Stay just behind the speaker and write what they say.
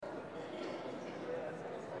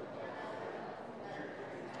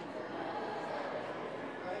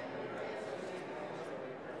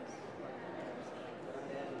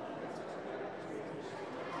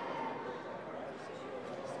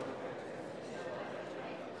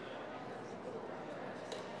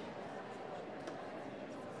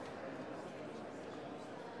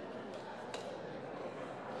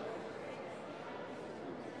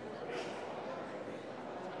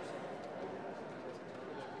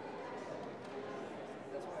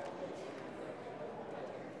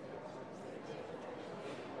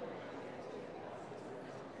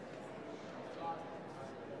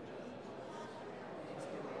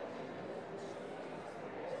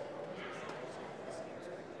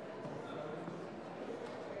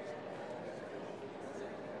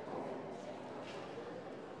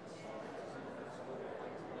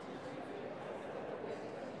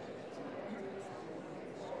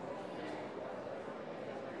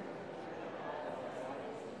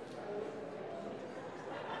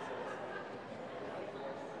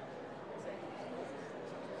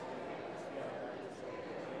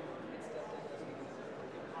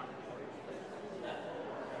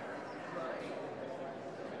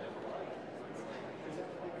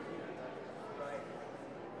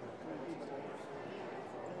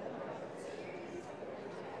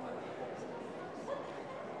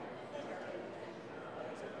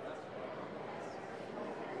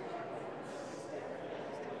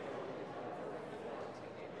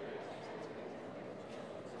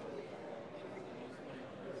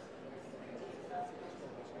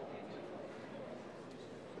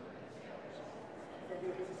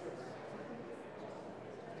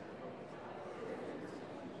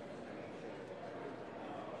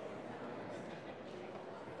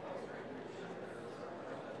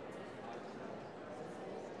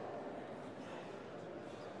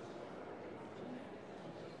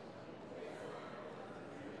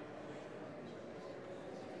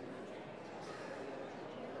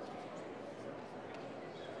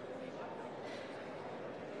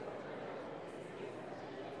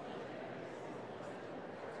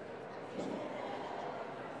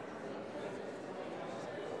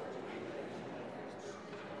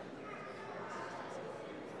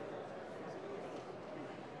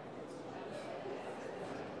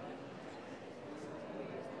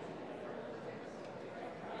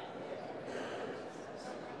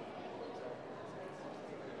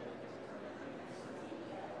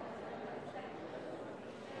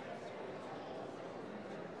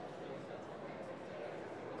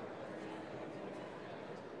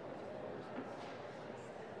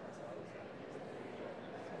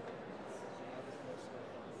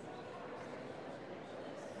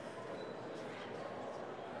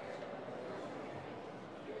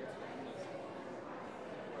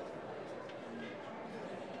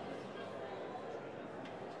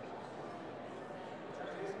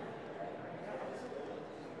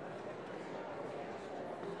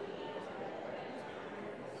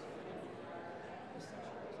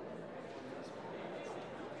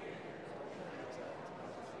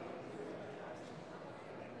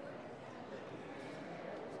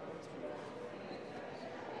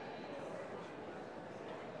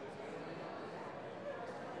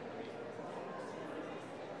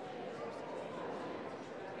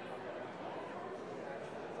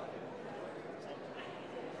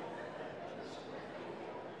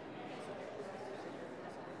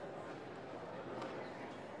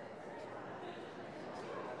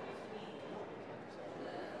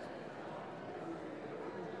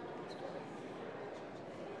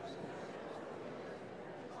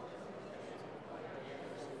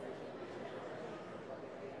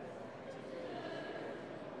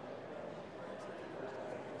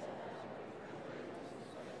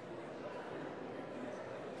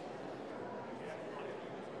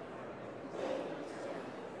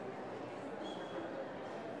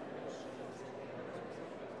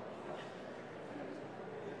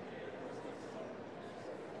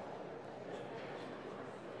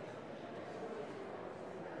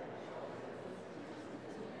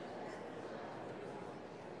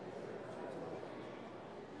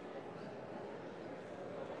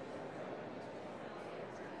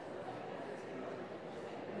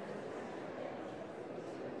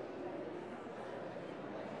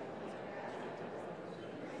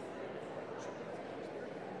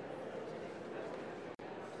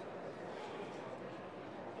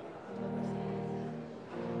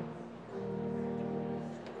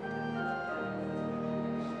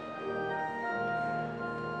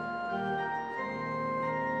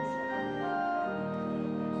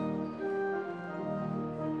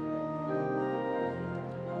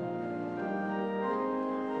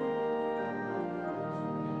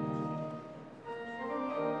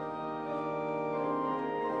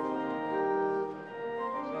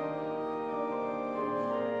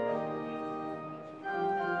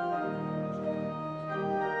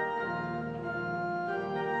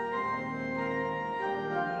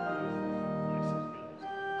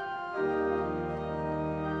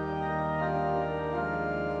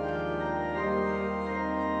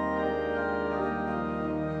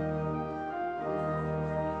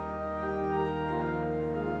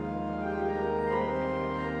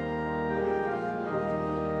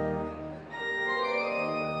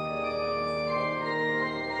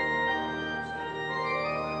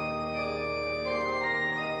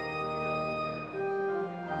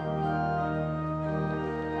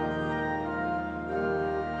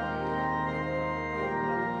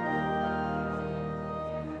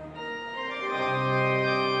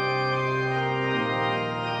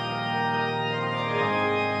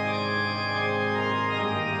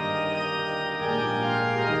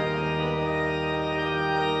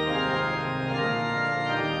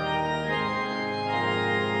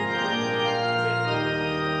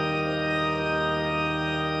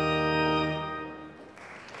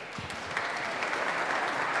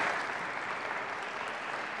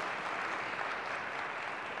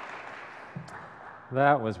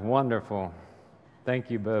That was wonderful. Thank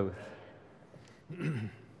you both.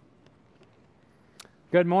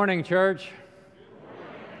 Good morning, church.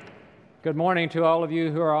 Good morning to all of you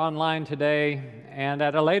who are online today and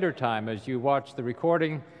at a later time as you watch the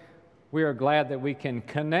recording. We are glad that we can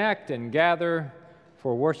connect and gather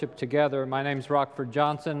for worship together. My name is Rockford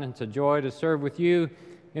Johnson. It's a joy to serve with you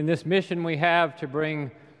in this mission we have to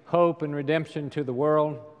bring hope and redemption to the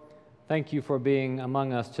world. Thank you for being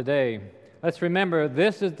among us today. Let's remember,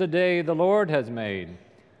 this is the day the Lord has made.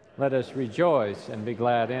 Let us rejoice and be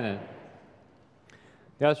glad in it.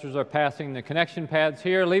 The ushers are passing the connection pads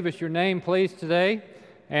here. Leave us your name, please, today.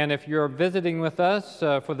 And if you're visiting with us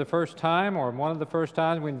for the first time or one of the first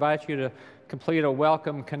times, we invite you to complete a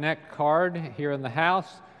Welcome Connect card here in the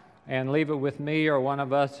house and leave it with me or one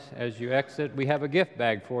of us as you exit. We have a gift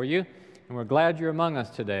bag for you, and we're glad you're among us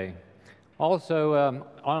today. Also,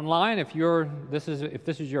 online, if this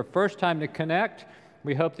is your first time to connect,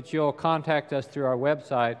 we hope that you'll contact us through our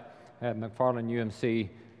website at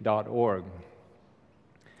mcfarlandumc.org.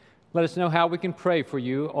 Let us know how we can pray for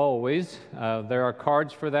you always. There are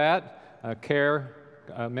cards for that, care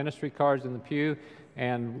ministry cards in the pew,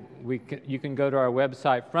 and you can go to our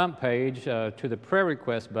website front page to the prayer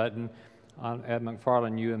request button at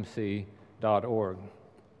mcfarlandumc.org.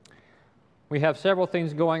 We have several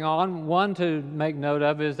things going on. One to make note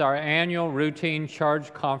of is our annual routine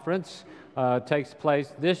charge conference. Takes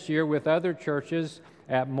place this year with other churches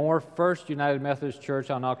at Moore First United Methodist Church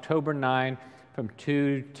on October 9 from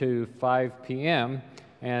 2 to 5 p.m.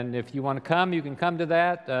 And if you want to come, you can come to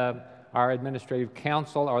that. Our administrative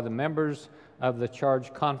council are the members of the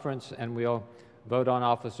charge conference, and we'll vote on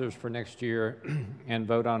officers for next year and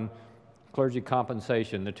vote on clergy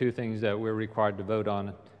compensation, the two things that we're required to vote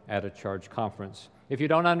on at a charge conference. If you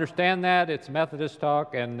don't understand that, it's Methodist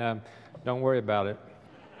talk, and don't worry about it.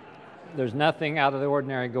 There's nothing out of the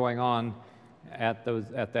ordinary going on at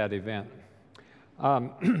that event.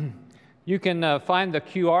 You can find the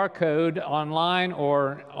QR code online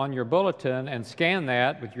or on your bulletin and scan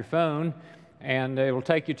that with your phone, and it will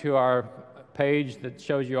take you to our page that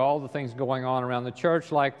shows you all the things going on around the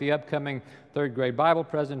church, like the upcoming third grade Bible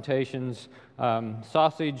presentations,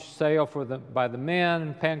 sausage sale by the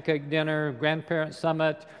men, pancake dinner, grandparent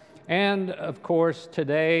summit, and of course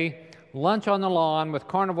today, lunch on the lawn with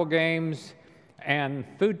carnival games and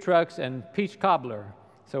food trucks and peach cobbler.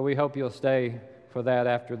 So we hope you'll stay for that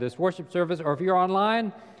after this worship service, or if you're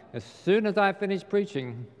online, as soon as I finish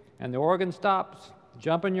preaching and the organ stops,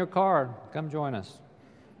 jump in your car, come join us.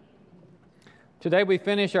 Today we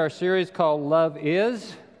finish our series called Love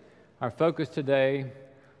Is. Our focus today,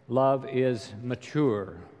 Love is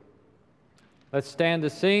Mature. Let's stand to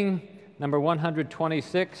sing number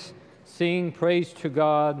 126, Sing Praise to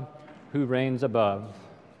God who reigns above.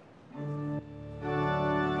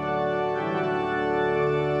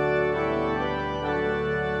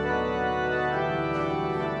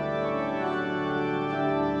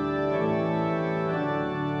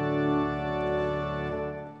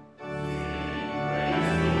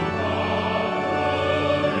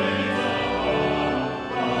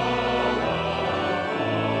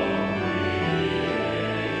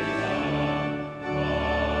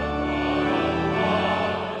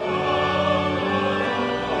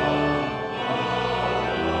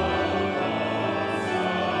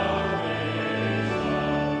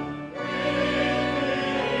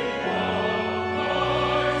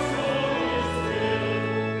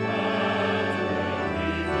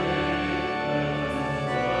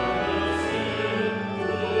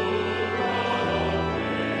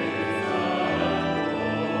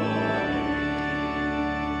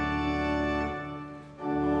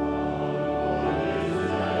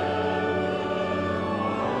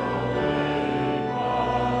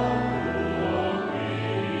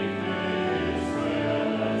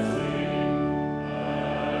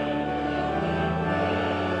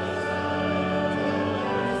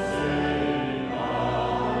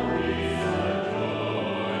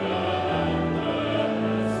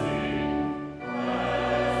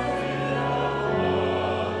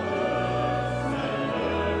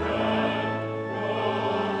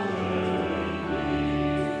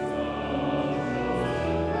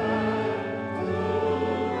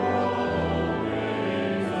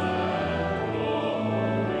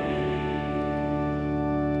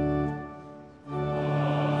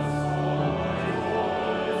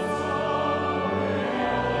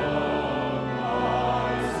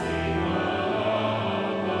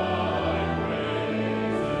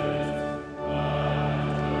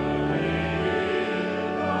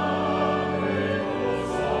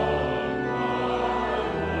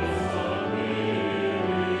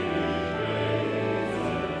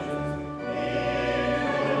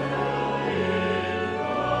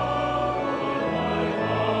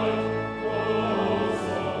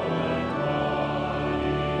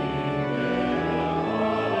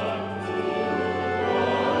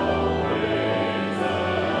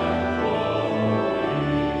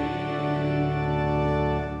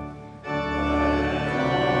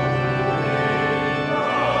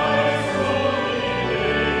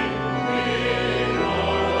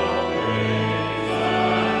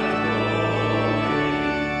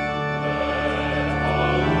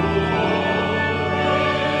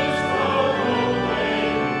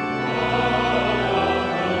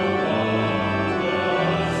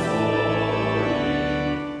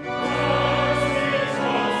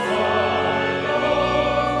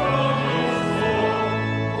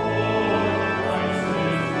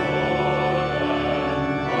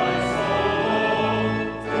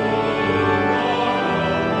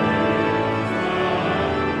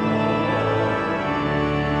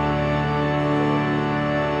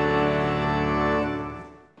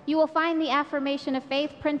 You will find the affirmation of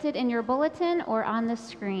faith printed in your bulletin or on the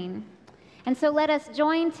screen. And so let us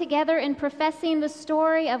join together in professing the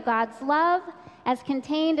story of God's love as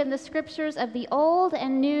contained in the scriptures of the Old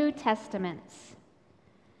and New Testaments.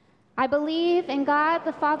 I believe in God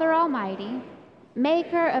the Father Almighty,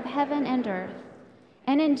 maker of heaven and earth,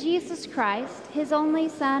 and in Jesus Christ, his only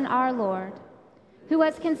Son, our Lord, who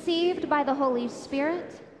was conceived by the Holy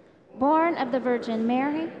Spirit, born of the Virgin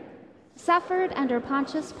Mary, suffered under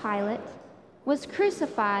Pontius Pilate, was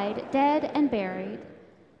crucified, dead, and buried.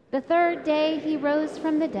 The third day he rose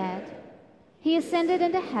from the dead. He ascended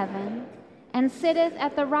into heaven and sitteth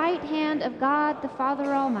at the right hand of God the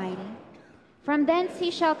Father Almighty. From thence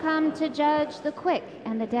he shall come to judge the quick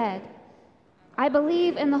and the dead. I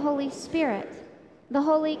believe in the Holy Spirit, the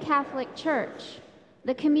Holy Catholic Church,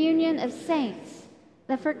 the communion of saints,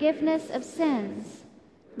 the forgiveness of sins,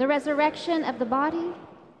 the resurrection of the body,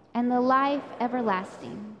 and the life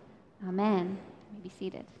everlasting. Amen. You may be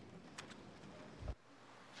seated.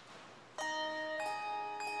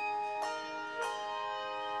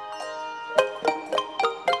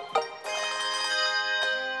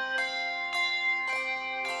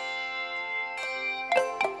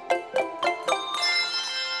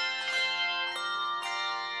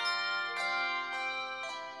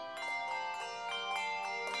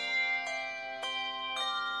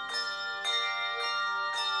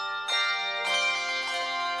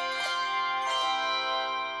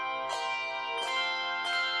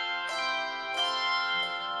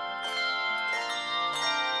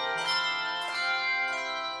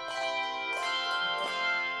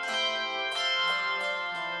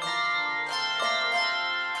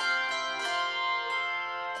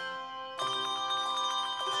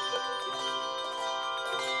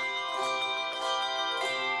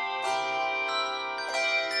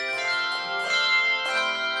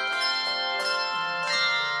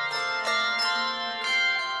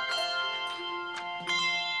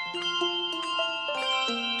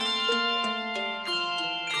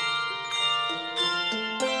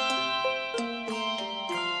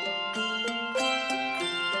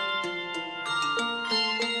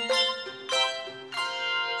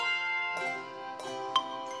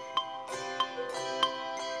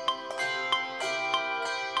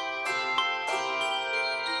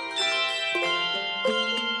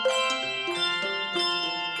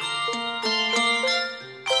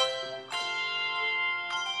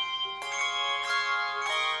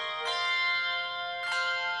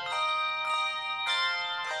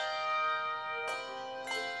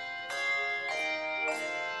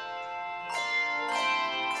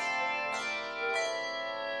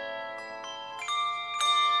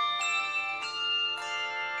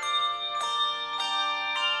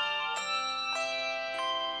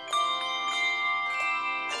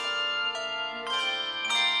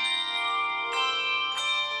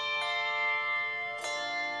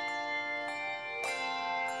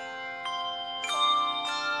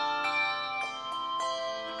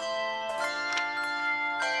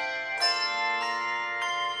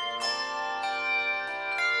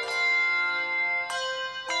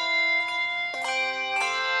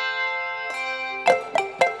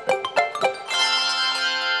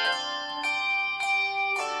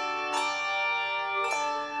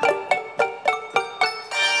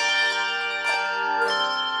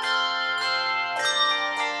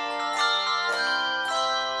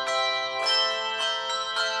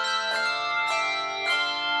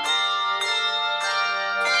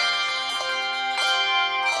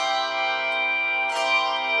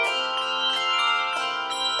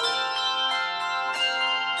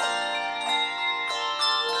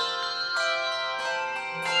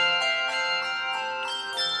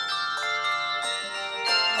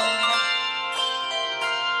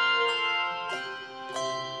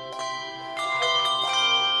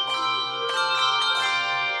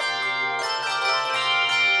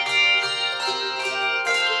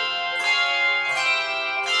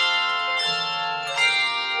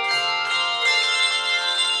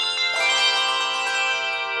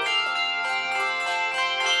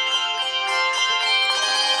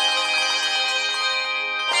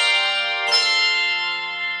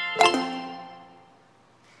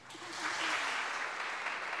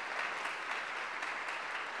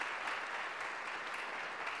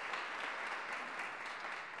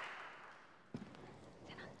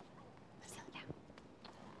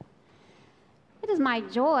 is my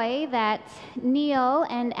joy that Neil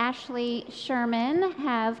and Ashley Sherman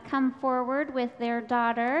have come forward with their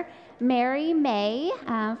daughter, Mary May,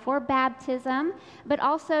 for baptism, but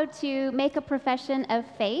also to make a profession of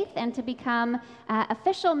faith and to become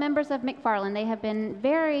official members of McFarland. They have been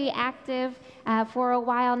very active for a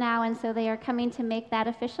while now, and so they are coming to make that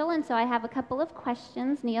official. And so I have a couple of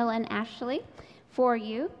questions, Neil and Ashley, for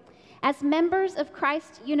you. As members of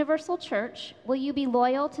Christ Universal Church, will you be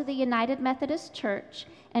loyal to the United Methodist Church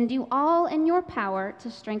and do all in your power to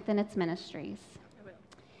strengthen its ministries? I will.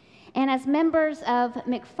 And as members of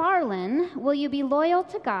McFarland, will you be loyal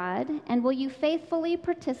to God and will you faithfully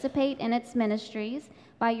participate in its ministries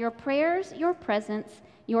by your prayers, your presence,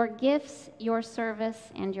 your gifts, your service,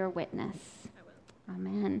 and your witness? I will.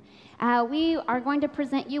 Amen. We are going to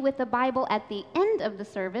present you with the Bible at the end of the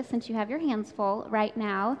service, since you have your hands full right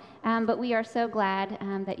now. But we are so glad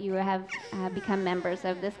that you have become members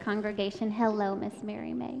of this congregation. Hello, Miss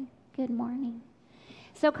Mary May. Good morning.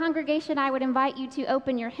 So, congregation, I would invite you to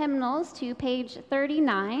open your hymnals to page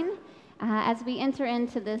 39 as we enter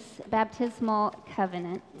into this baptismal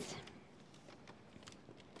covenant.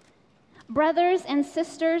 Brothers and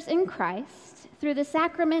sisters in Christ, through the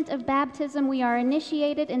sacrament of baptism, we are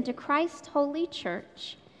initiated into Christ's holy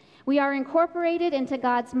church. We are incorporated into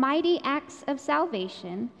God's mighty acts of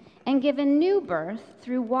salvation and given new birth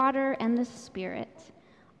through water and the Spirit.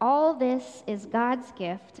 All this is God's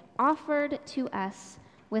gift offered to us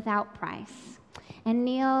without price. And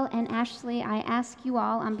Neil and Ashley, I ask you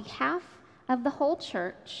all on behalf of the whole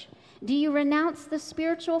church, do you renounce the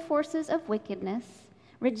spiritual forces of wickedness,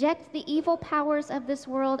 reject the evil powers of this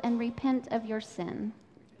world, and repent of your sin?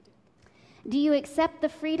 Do you accept the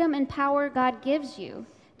freedom and power God gives you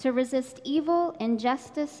to resist evil,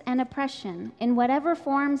 injustice, and oppression in whatever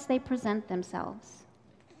forms they present themselves?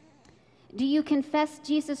 Do you confess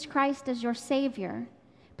Jesus Christ as your Savior,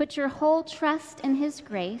 put your whole trust in His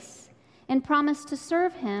grace, and promise to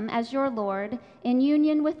serve Him as your Lord in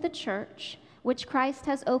union with the church, which Christ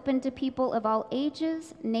has opened to people of all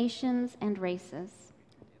ages, nations, and races?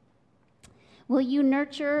 Will you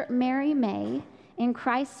nurture Mary May in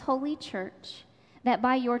Christ's holy church, that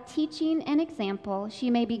by your teaching and example she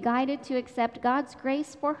may be guided to accept God's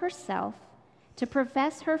grace for herself, to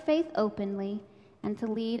profess her faith openly, and to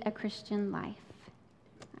lead a Christian life?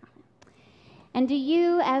 And do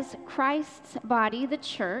you, as Christ's body, the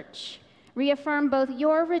church, reaffirm both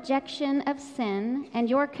your rejection of sin and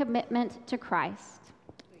your commitment to Christ?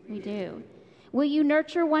 We do. Will you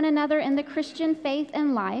nurture one another in the Christian faith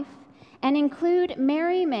and life, and include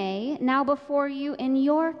Mary May now before you in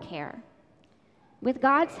your care? With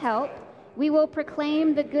God's help, we will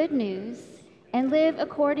proclaim the good news and live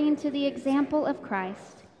according to the example of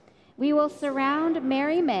Christ. We will surround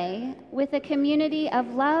Mary May with a community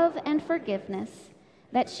of love and forgiveness,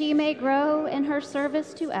 that she may grow in her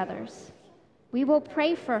service to others. We will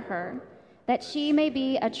pray for her, that she may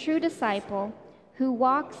be a true disciple who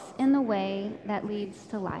walks in the way that leads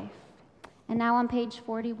to life. And now on page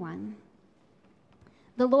 41.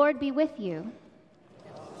 The Lord be with you.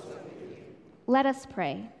 Let us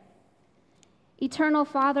pray. Eternal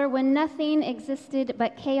Father, when nothing existed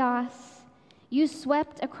but chaos, you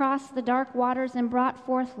swept across the dark waters and brought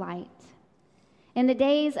forth light. In the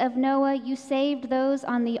days of Noah, you saved those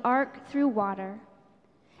on the ark through water.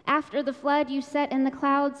 After the flood, you set in the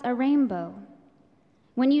clouds a rainbow.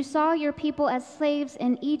 When you saw your people as slaves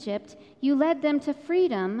in Egypt, you led them to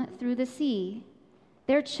freedom through the sea.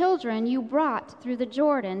 Their children you brought through the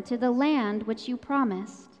Jordan to the land which you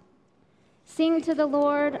promised. Sing to the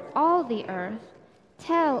Lord, all the earth.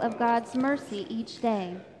 Tell of God's mercy each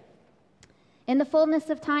day. In the fullness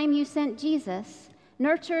of time you sent Jesus,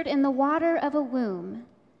 nurtured in the water of a womb.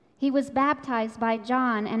 He was baptized by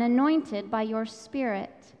John and anointed by your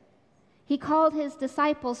Spirit. He called his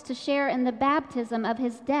disciples to share in the baptism of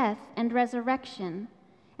his death and resurrection,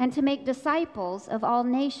 and to make disciples of all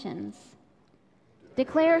nations.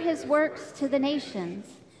 Declare his works to the nations,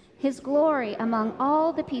 his glory among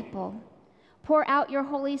all the people. Pour out your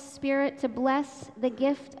Holy Spirit to bless the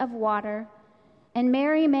gift of water, and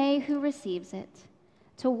Mary May, who receives it,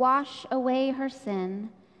 to wash away her sin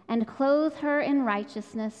and clothe her in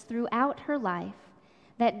righteousness throughout her life,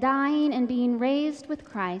 that dying and being raised with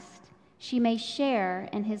Christ, she may share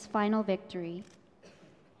in his final victory.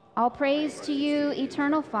 All praise to you,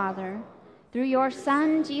 eternal Father, through your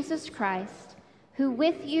Son, Jesus Christ, who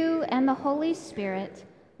with you and the Holy Spirit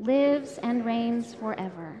lives and reigns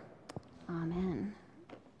forever. Amen.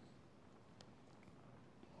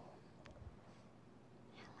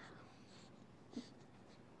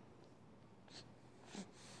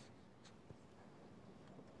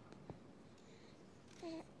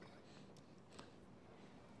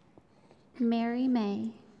 Mary May,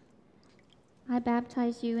 I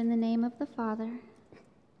baptize you in the name of the Father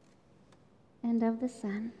and of the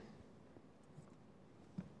Son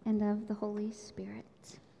and of the Holy Spirit.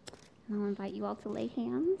 And I'll invite you all to lay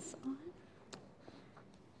hands on.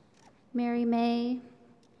 Mary May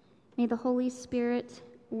the Holy Spirit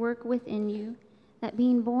work within you, that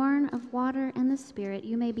being born of water and the Spirit,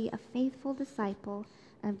 you may be a faithful disciple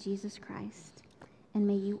of Jesus Christ. And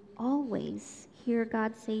may you always hear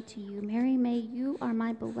God say to you, Mary May, you are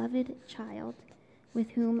my beloved child, with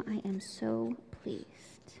whom I am so pleased.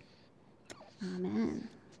 Amen.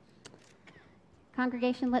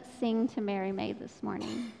 Congregation, let's sing to Mary May this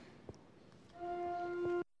morning.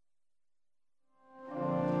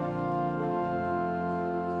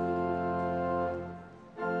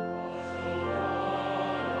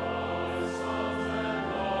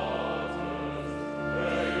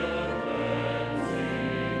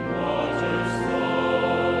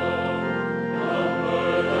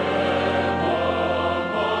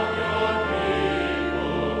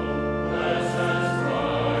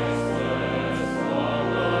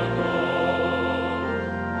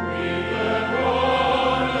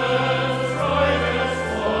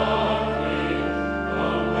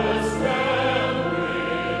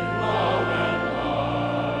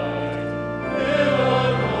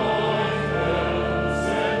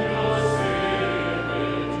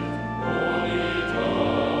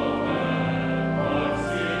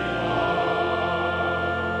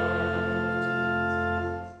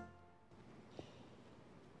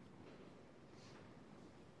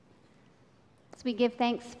 As we give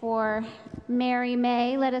thanks for Mary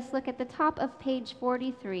May, let us look at the top of page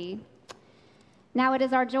 43. Now it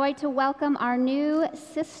is our joy to welcome our new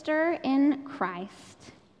sister in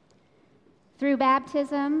Christ. Through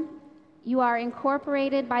baptism, you are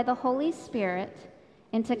incorporated by the Holy Spirit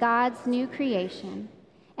into God's new creation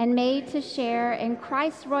and made to share in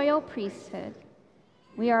Christ's royal priesthood.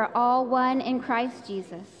 We are all one in Christ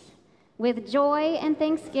Jesus. With joy and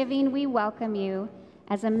thanksgiving, we welcome you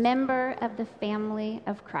as a member of the family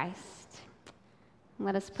of Christ.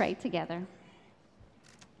 Let us pray together.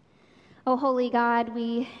 Oh, holy God,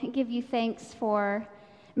 we give you thanks for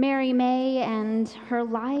Mary May and her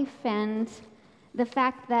life and the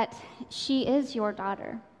fact that she is your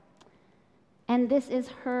daughter. And this is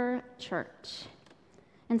her church.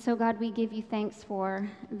 And so, God, we give you thanks for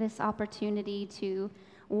this opportunity to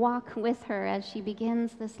walk with her as she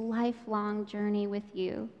begins this lifelong journey with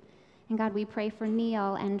you. And God, we pray for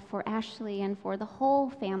Neil and for Ashley and for the whole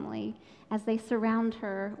family as they surround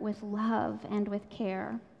her with love and with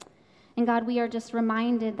care. And God, we are just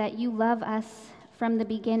reminded that you love us from the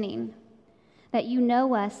beginning, that you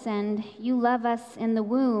know us and you love us in the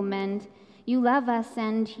womb, and you love us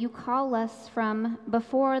and you call us from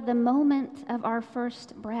before the moment of our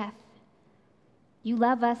first breath. You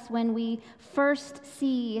love us when we first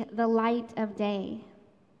see the light of day.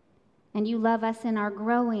 And you love us in our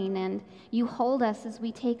growing, and you hold us as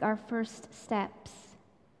we take our first steps.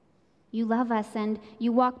 You love us and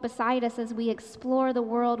you walk beside us as we explore the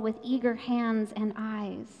world with eager hands and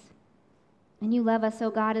eyes. And you love us, oh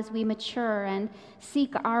God, as we mature and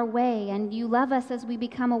seek our way. And you love us as we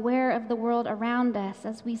become aware of the world around us,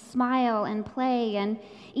 as we smile and play, and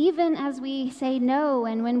even as we say no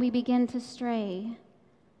and when we begin to stray.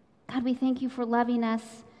 God, we thank you for loving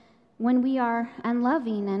us when we are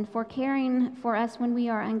unloving, and for caring for us when we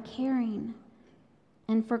are uncaring,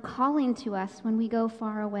 and for calling to us when we go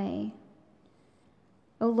far away.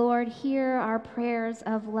 O Lord, hear our prayers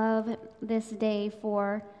of love this day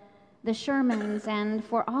for the Shermans and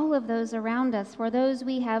for all of those around us, for those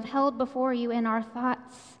we have held before you in our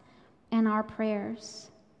thoughts and our prayers.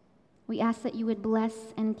 We ask that you would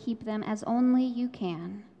bless and keep them as only you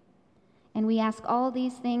can. And we ask all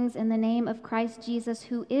these things in the name of Christ Jesus,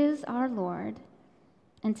 who is our Lord.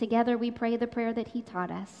 And together we pray the prayer that he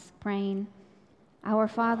taught us, praying, Our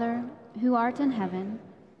Father, who art in heaven,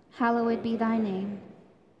 hallowed be thy name.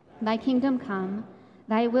 Thy kingdom come,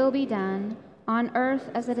 thy will be done, on earth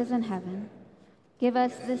as it is in heaven. Give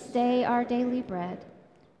us this day our daily bread,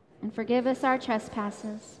 and forgive us our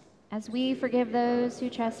trespasses, as we forgive those who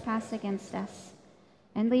trespass against us.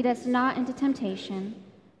 And lead us not into temptation,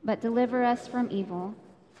 but deliver us from evil.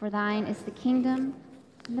 For thine is the kingdom,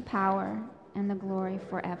 and the power, and the glory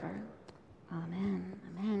forever. Amen.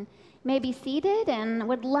 Amen. You may be seated, and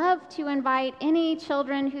would love to invite any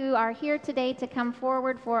children who are here today to come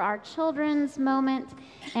forward for our children's moment.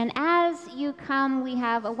 And as you come, we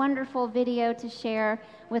have a wonderful video to share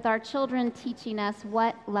with our children teaching us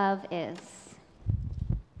what love is.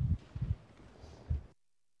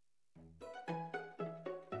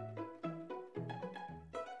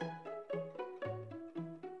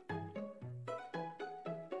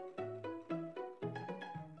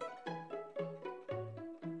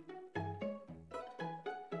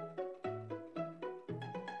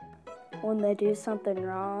 when they do something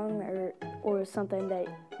wrong or something that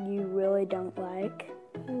you really don't like.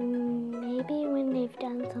 Maybe when they've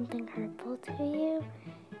done something hurtful to you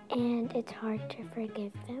and it's hard to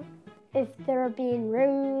forgive them. If they're being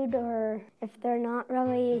rude or if they're not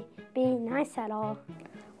really being nice at all.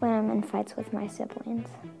 When I'm in fights with my siblings.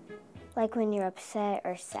 Like when you're upset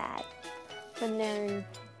or sad. When they're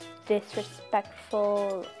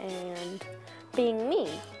disrespectful and being mean.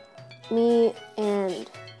 Me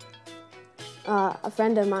and a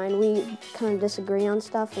friend of mine, we kind of disagree on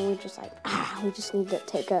stuff, and we're just like, we just need to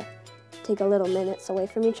take a little minutes away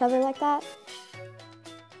from each other like that.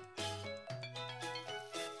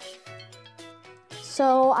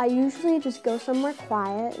 So I usually just go somewhere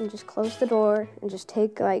quiet and just close the door and just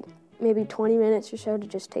take like maybe 20 minutes or so to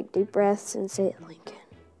just take deep breaths and say, Lincoln,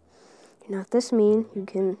 you're not this mean. You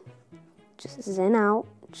can just zen out,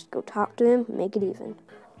 just go talk to him, make it even.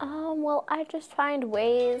 Well, I just find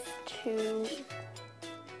ways to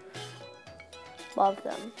love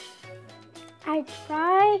them. I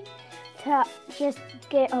try to just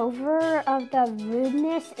get over of the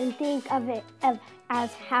rudeness and think of it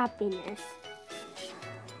as happiness.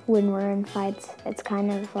 When we're in fights, it's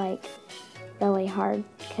kind of like really hard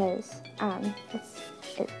because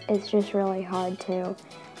it's just really hard to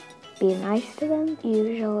be nice to them.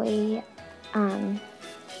 Usually, the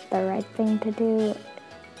right thing to do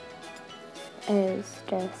is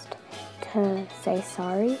just to say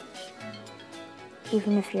sorry,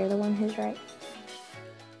 even if you're the one who's right.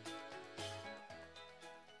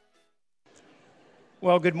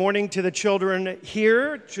 Well, good morning to the children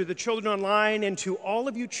here, to the children online, and to all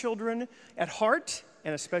of you children at heart,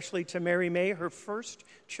 and especially to Mary May, her first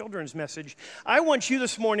children's message. I want you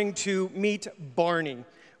this morning to meet Barney.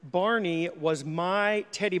 Barney was my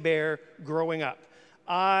teddy bear growing up.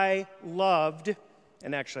 I loved,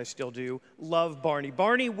 and actually I still do, love Barney.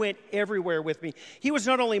 Barney went everywhere with me. He was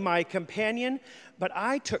not only my companion, but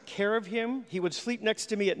I took care of him. He would sleep next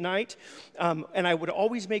to me at night, and I would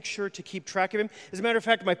always make sure to keep track of him. As a matter of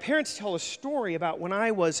fact, my parents tell a story about when I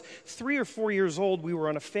was 3 or 4 years old. We were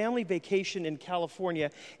on a family vacation in California,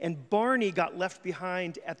 and Barney got left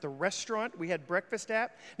behind at the restaurant we had breakfast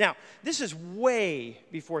at. Now, this is way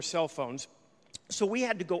before cell phones. So we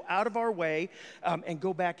had to go out of our way and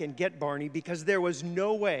go back and get Barney because there was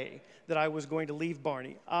no way that I was going to leave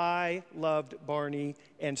Barney. I loved Barney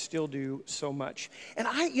and still do so much. And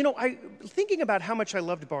thinking about how much I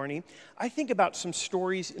loved Barney, I think about some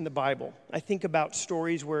stories in the Bible. I think about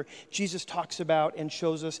stories where Jesus talks about and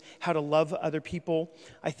shows us how to love other people.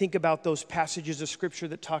 I think about those passages of Scripture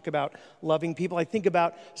that talk about loving people. I think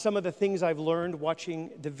about some of the things I've learned watching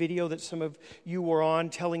the video that some of you were on,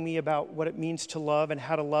 telling me about what it means to love and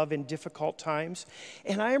how to love in difficult times.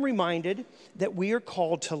 And I am reminded that we are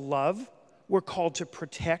called to love, we're called to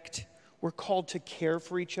protect, we're called to care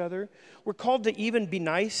for each other. We're called to even be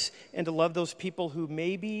nice and to love those people who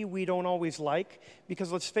maybe we don't always like,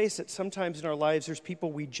 because let's face it, sometimes in our lives there's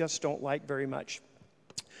people we just don't like very much.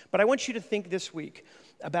 But I want you to think this week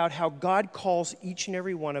about how God calls each and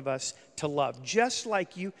every one of us to love, just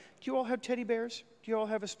like you. Do you all have teddy bears? Do you all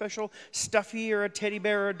have a special stuffy or a teddy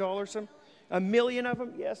bear or a doll or something? 1 million of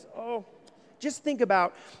them? Yes. Oh, just think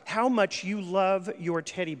about how much you love your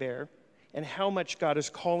teddy bear and how much God is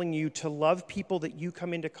calling you to love people that you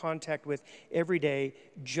come into contact with every day,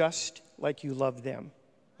 just like you love them.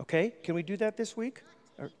 Okay? Can we do that this week?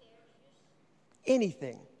 Or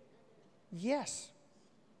anything. Yes.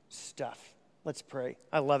 Stuff. Let's pray.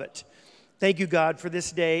 I love it. Thank you, God, for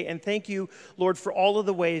this day. And thank you, Lord, for all of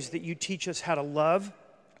the ways that you teach us how to love,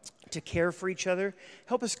 to care for each other.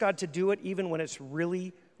 Help us, God, to do it even when it's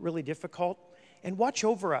really, really difficult. And watch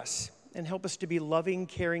over us and help us to be loving,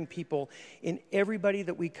 caring people in everybody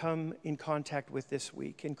that we come in contact with this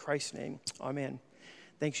week. In Christ's name, amen.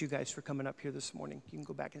 Thanks, you guys, for coming up here this morning. You can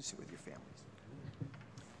go back and sit with your families.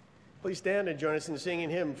 Please stand and join us in singing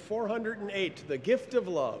hymn 408, The Gift of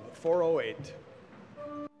Love, 408.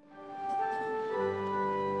 Oh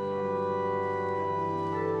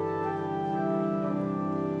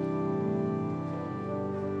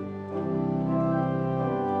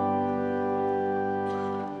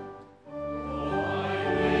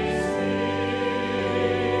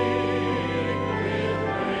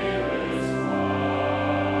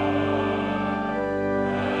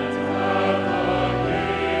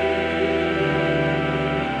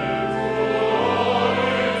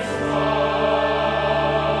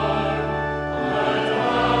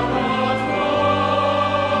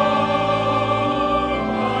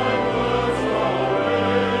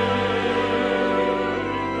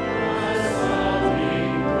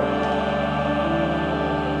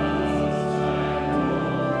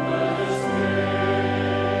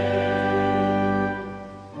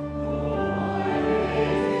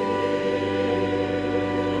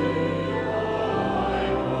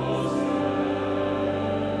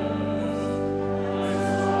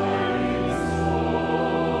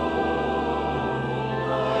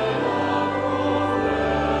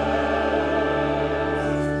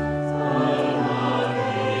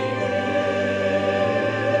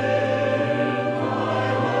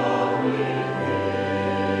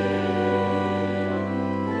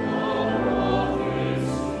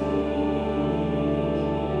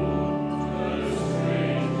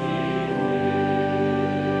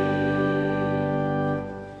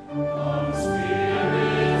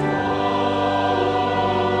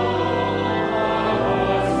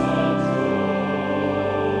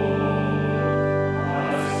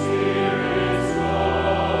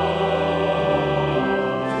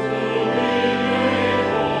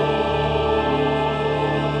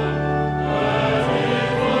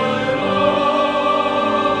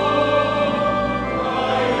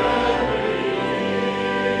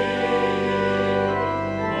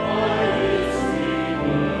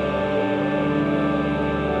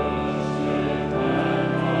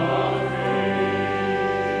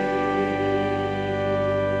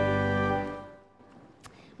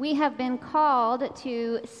we have been called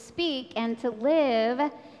to speak and to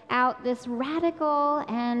live out this radical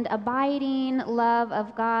and abiding love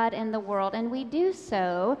of God in the world. And we do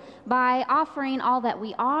so by offering all that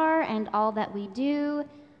we are and all that we do,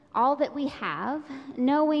 all that we have,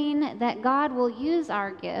 knowing that God will use our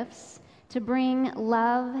gifts to bring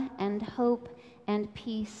love and hope and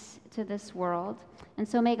peace to this world. And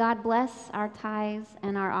so may God bless our tithes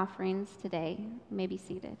and our offerings today. You may be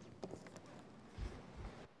seated.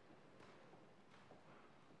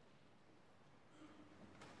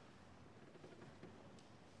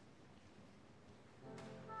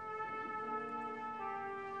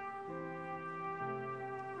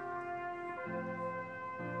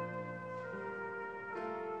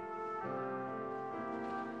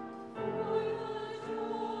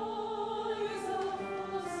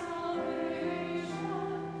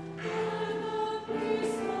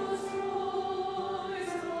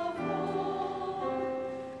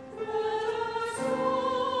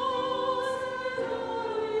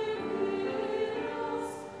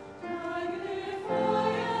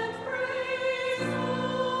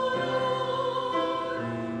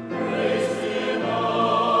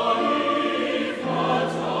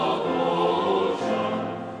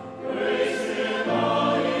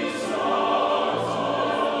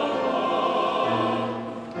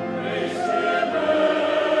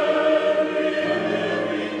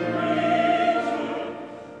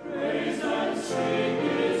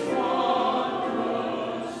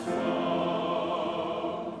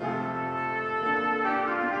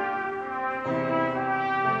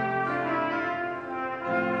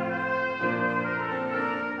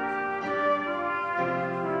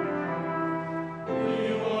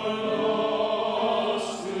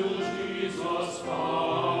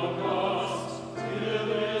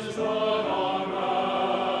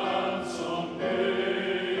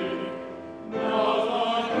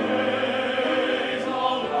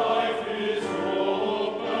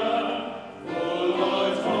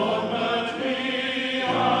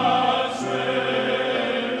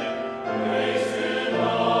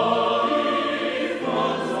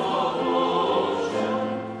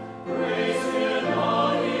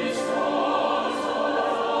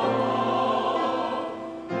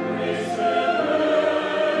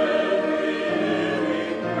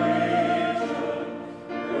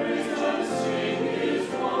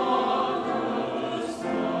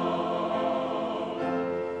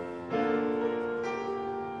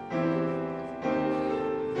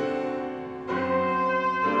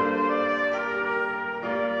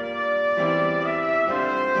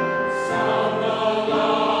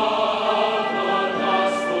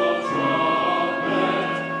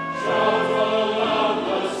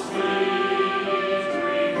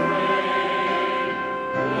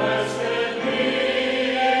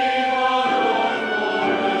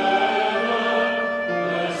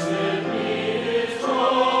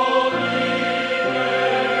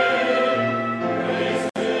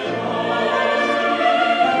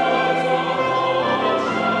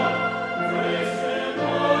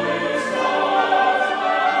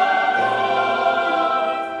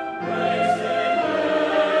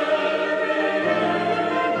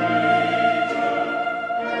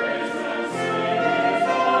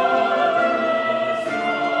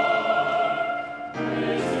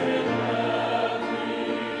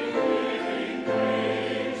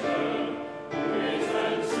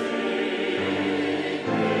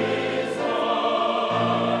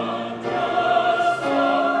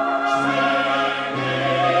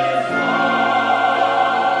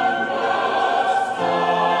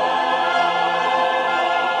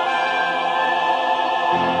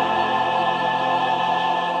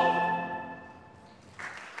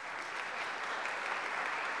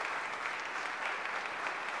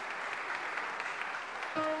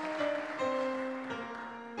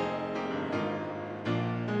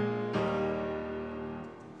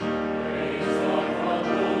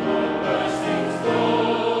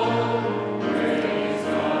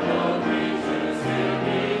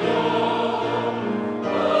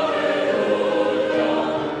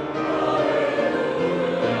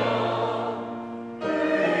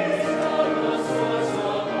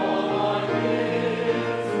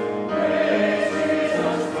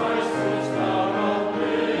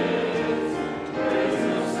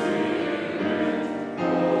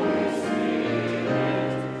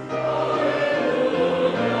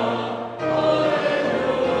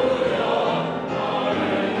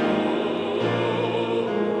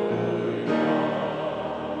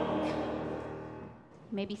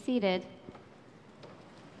 may be seated.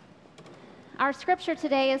 Our scripture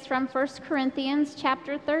today is from 1 Corinthians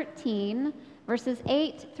chapter 13, verses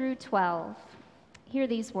 8 through 12. hear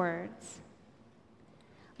these words.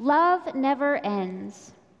 Love never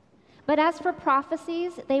ends, but as for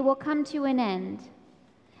prophecies, they will come to an end.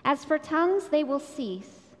 As for tongues, they will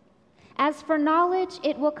cease. As for knowledge,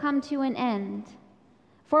 it will come to an end.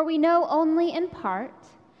 For we know only in part,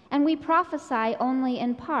 and we prophesy only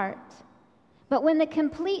in part. But when the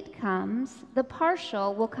complete comes, the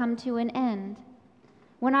partial will come to an end.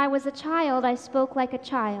 When I was a child, I spoke like a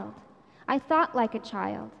child. I thought like a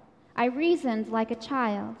child. I reasoned like a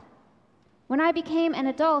child. When I became an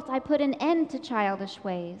adult, I put an end to childish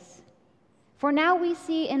ways. For now we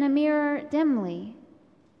see in a mirror dimly,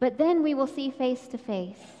 but then we will see face to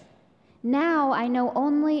face. Now I know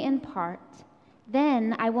only in part.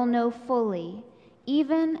 Then I will know fully,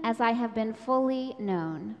 even as I have been fully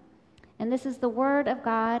known. And this is the word of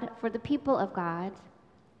God for the people of God.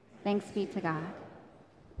 Thanks be to God.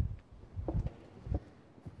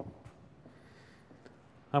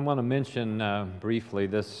 I want to mention briefly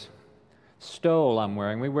this stole I'm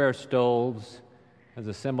wearing. We wear stoles as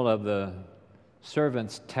a symbol of the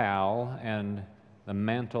servant's towel and the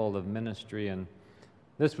mantle of ministry, and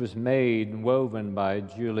this was woven by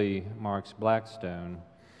Julie Marks Blackstone.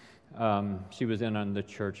 She was in the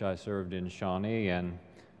church I served in Shawnee, and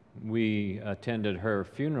we attended her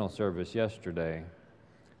funeral service yesterday.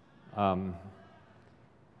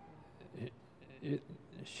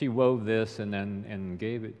 She wove this and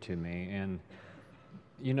gave it to me, and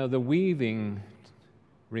you know, the weaving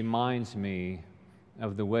reminds me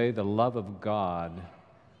of the way the love of God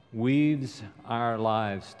weaves our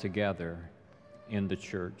lives together in the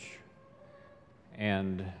church.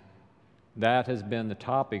 And that has been the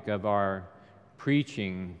topic of our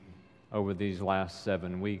preaching over these last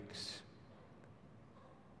 7 weeks.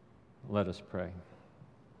 Let us pray.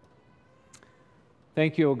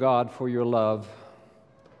 Thank you, O God, for your love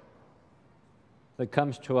that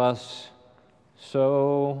comes to us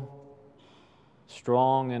so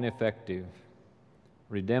strong and effective,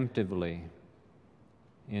 redemptively,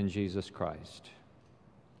 in Jesus Christ.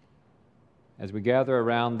 As we gather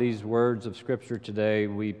around these words of Scripture today,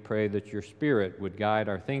 we pray that your Spirit would guide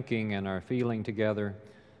our thinking and our feeling together,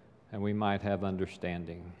 and we might have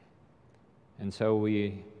understanding. And so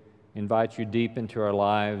we invite you deep into our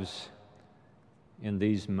lives in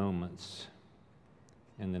these moments.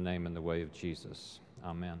 In the name and the way of Jesus.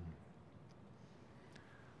 Amen.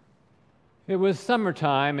 It was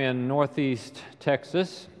summertime in northeast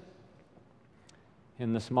Texas,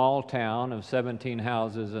 in the small town of 17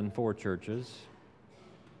 houses and 4 churches.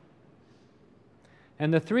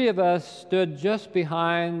 And the 3 of us stood just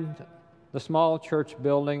behind the small church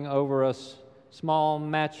building over a small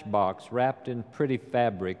matchbox wrapped in pretty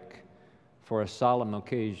fabric for a solemn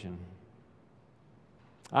occasion.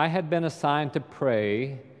 I had been assigned to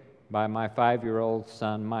pray by my 5-year-old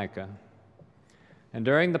son, Micah. And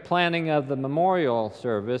during the planning of the memorial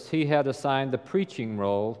service, he had assigned the preaching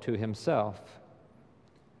role to himself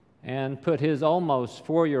and put his almost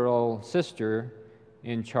 4-year-old sister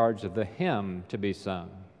in charge of the hymn to be sung.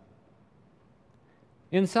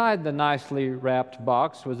 Inside the nicely wrapped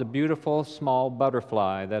box was a beautiful small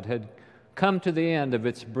butterfly that had come to the end of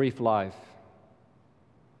its brief life.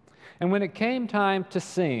 And when it came time to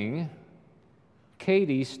sing,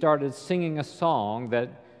 Katie started singing a song that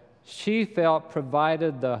she felt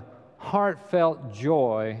provided the heartfelt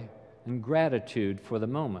joy and gratitude for the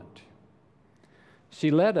moment. She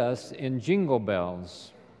led us in Jingle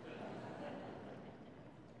Bells.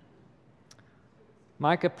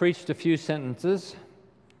 Micah preached a few sentences.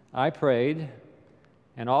 I prayed,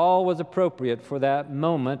 and all was appropriate for that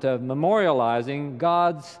moment of memorializing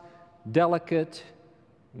God's delicate,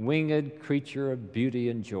 winged creature of beauty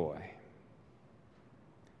and joy.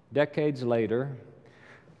 Decades later,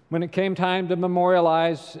 when it came time to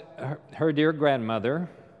memorialize her dear grandmother,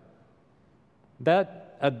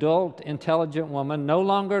 that adult, intelligent woman, no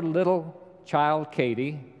longer little child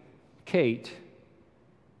Katie, Kate,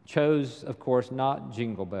 chose, of course, not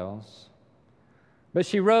Jingle Bells, but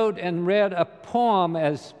she wrote and read a poem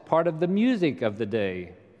as part of the music of the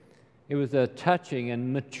day. It was a touching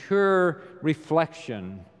and mature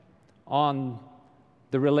reflection on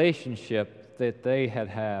the relationship that they had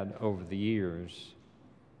had over the years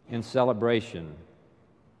in celebration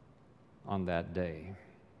on that day.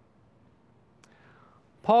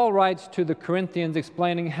 Paul writes to the Corinthians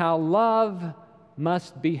explaining how love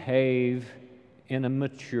must behave in a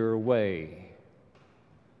mature way.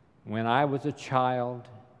 When I was a child,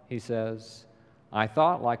 he says, I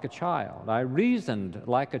thought like a child. I reasoned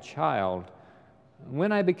like a child.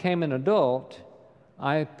 When I became an adult,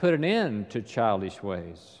 I put an end to childish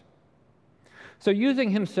ways. So using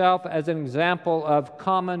himself as an example of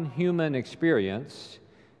common human experience,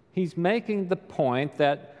 he's making the point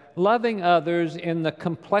that loving others in the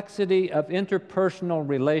complexity of interpersonal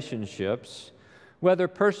relationships, whether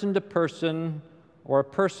person to person or a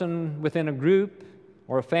person within a group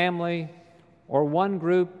or a family or one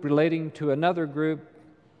group relating to another group,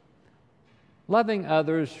 loving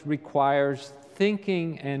others requires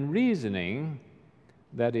thinking and reasoning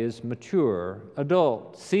that is mature,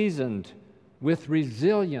 adult, seasoned, with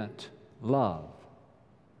resilient love.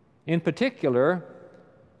 In particular,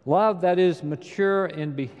 love that is mature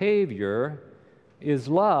in behavior is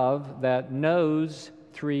love that knows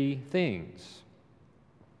three things.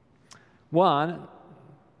 One,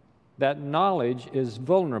 that knowledge is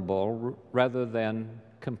vulnerable rather than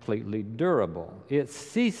completely durable. It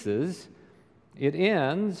ceases, it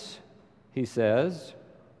ends, he says,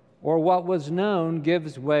 or what was known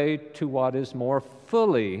gives way to what is more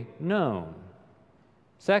fully known.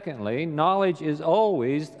 Secondly, knowledge is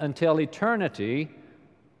always, until eternity,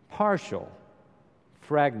 partial,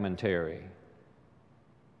 fragmentary.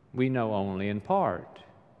 We know only in part,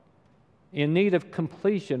 in need of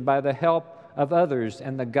completion by the help of others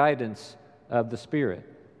and the guidance of the Spirit.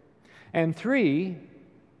 And three,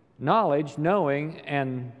 knowledge, knowing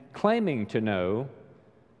and claiming to know,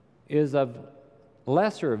 is of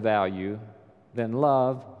lesser value than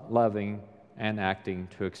love, loving, and acting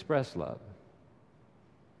to express love.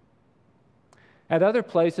 At other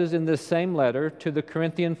places in this same letter to the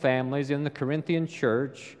Corinthian families in the Corinthian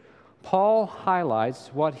church, Paul highlights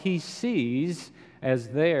what he sees as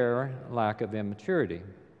their lack of immaturity,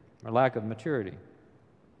 or lack of maturity.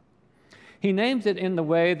 He names it in the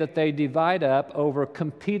way that they divide up over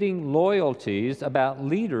competing loyalties about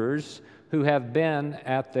leaders who have been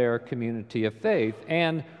at their community of faith,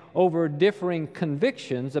 and over differing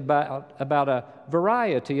convictions about a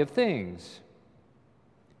variety of things.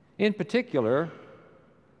 In particular,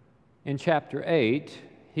 in chapter 8,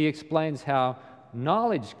 he explains how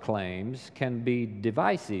knowledge claims can be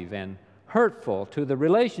divisive and hurtful to the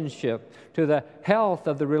relationship, to the health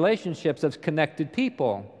of the relationships of connected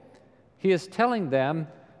people. He is telling them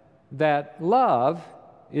that love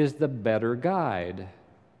is the better guide.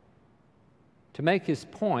 To make his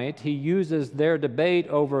point, he uses their debate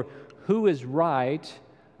over who is right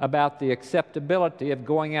about the acceptability of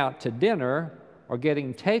going out to dinner or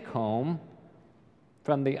getting take-home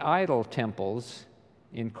from the idol temples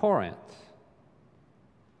in Corinth.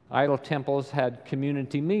 Idol temples had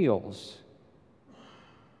community meals.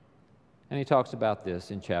 And he talks about this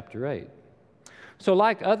in chapter 8. So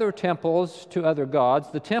like other temples to other gods,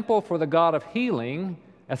 the temple for the god of healing,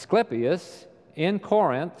 Asclepius, in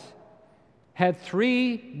Corinth, had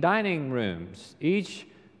 3 dining rooms, each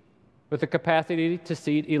with the capacity to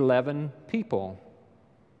seat 11 people.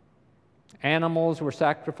 Animals were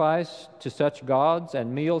sacrificed to such gods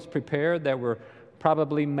and meals prepared that were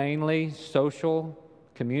probably mainly social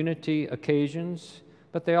community occasions,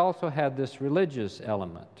 but they also had this religious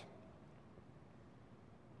element.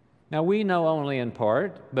 Now, we know only in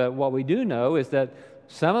part, but what we do know is that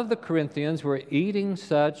some of the Corinthians were eating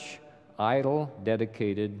such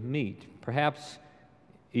idol-dedicated meat, perhaps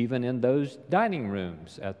even in those dining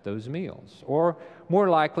rooms at those meals. Or more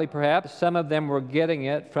likely, perhaps, some of them were getting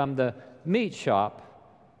it from the meat shop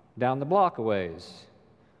down the block a ways,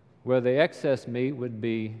 where the excess meat would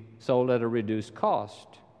be sold at a reduced cost.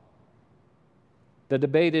 The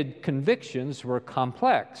debated convictions were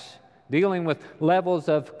complex, dealing with levels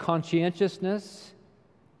of conscientiousness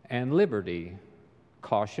and liberty,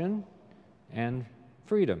 caution and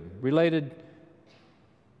freedom, related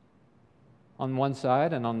on one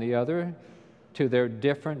side and on the other to their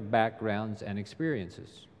different backgrounds and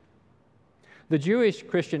experiences. The Jewish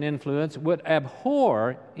Christian influence would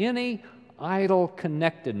abhor any idol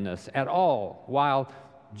connectedness at all, while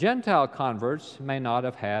Gentile converts may not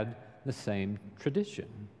have had the same tradition.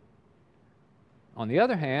 On the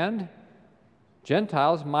other hand,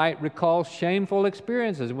 Gentiles might recall shameful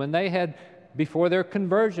experiences when they had, before their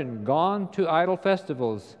conversion, gone to idol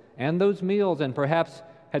festivals and those meals, and perhaps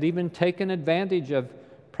had even taken advantage of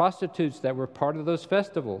prostitutes that were part of those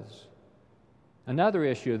festivals. Another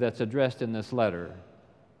issue that's addressed in this letter.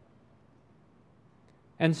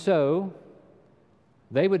 And so,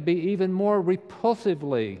 they would be even more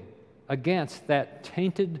repulsively against that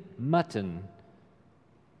tainted mutton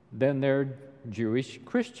than their Jewish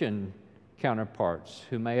Christian counterparts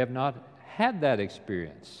who may have not had that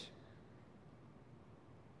experience.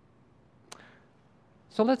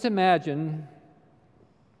 So let's imagine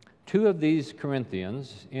 2 of these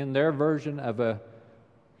Corinthians in their version of a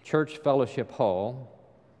church fellowship hall,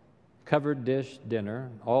 covered dish dinner,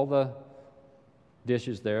 all the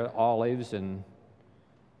dishes there, olives and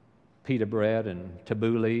pita bread and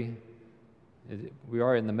tabbouleh. We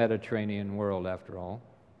are in the Mediterranean world, after all.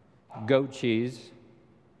 Goat cheese.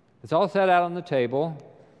 It's all set out on the table,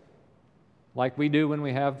 like we do when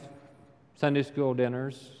we have Sunday school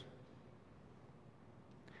dinners.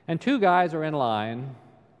 And two guys are in line,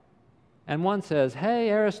 and one says, "Hey,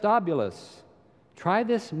 Aristobulus, try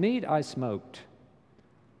this meat I smoked.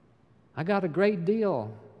 I got a great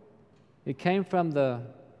deal. It came from the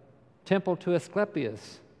temple to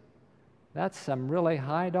Asclepius. That's some really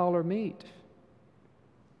high-dollar meat.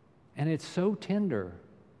 And it's so tender."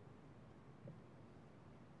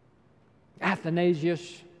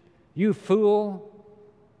 "Athanasius, you fool,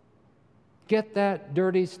 get that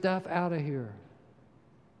dirty stuff out of here.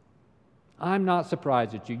 I'm not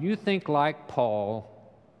surprised at you. You think like Paul.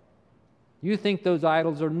 You think those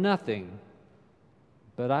idols are nothing,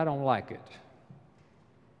 but I don't like it."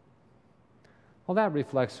 Well, that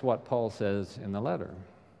reflects what Paul says in the letter.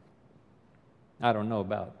 I don't know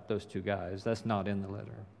about those two guys. That's not in the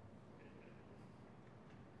letter.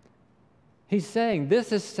 He's saying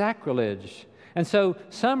this is sacrilege. And so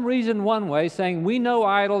some reason one way, saying we know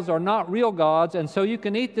idols are not real gods, and so you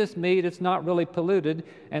can eat this meat, it's not really polluted.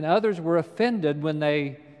 And others were offended when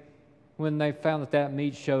they found that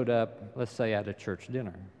meat showed up, let's say, at a church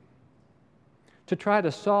dinner. To try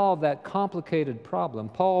to solve that complicated problem,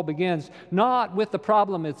 Paul begins not with the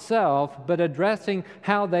problem itself, but addressing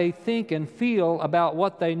how they think and feel about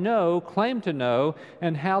what they know, claim to know,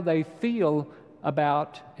 and how they feel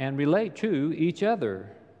about and relate to each other.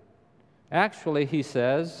 Actually, he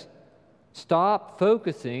says, stop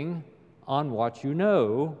focusing on what you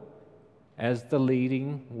know as the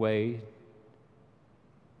leading way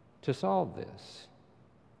to solve this.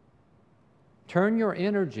 Turn your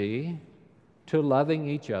energy to loving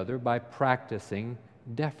each other by practicing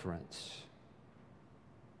deference.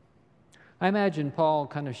 I imagine Paul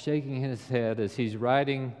kind of shaking his head as he's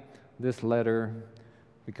writing this letter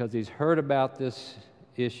because he's heard about this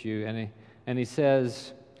issue, and he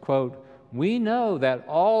says, quote, "We know that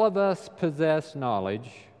all of us possess knowledge,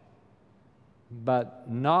 but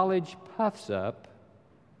knowledge puffs up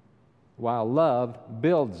while love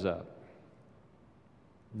builds up."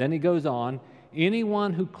 Then he goes on,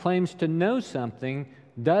 "Anyone who claims to know something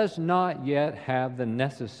does not yet have the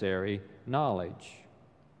necessary knowledge."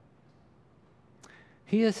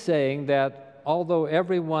 He is saying that although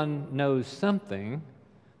everyone knows something,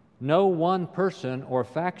 no one person or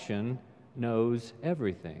faction knows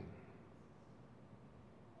everything.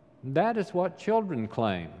 That is what children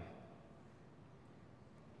claim.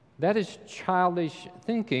 That is childish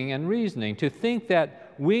thinking and reasoning, to think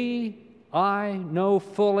that I know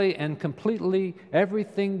fully and completely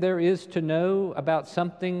everything there is to know about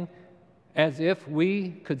something as if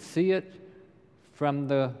we could see it from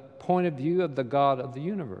the point of view of the God of the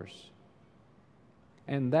universe.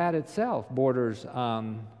 And that itself borders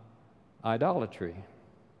on idolatry.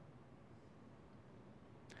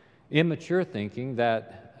 Immature thinking,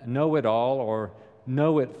 that know-it-all or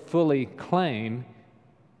know-it-fully claim,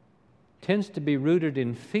 tends to be rooted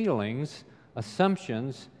in feelings,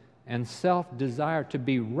 assumptions, and self-desire to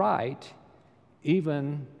be right,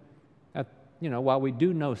 even while we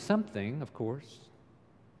do know something, of course.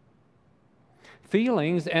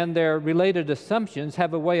 Feelings and their related assumptions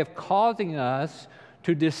have a way of causing us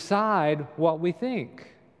to decide what we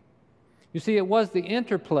think. You see, it was the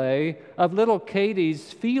interplay of little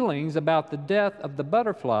Katie's feelings about the death of the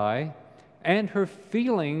butterfly and her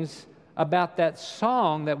feelings about that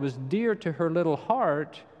song that was dear to her little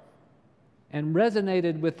heart and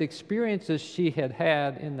resonated with experiences she had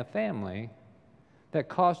had in the family that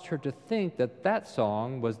caused her to think that that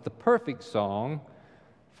song was the perfect song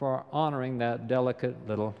for honoring that delicate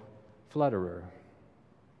little flutterer.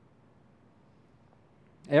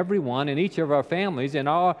 Everyone in each of our families, in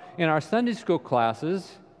our Sunday school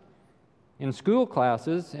classes, in school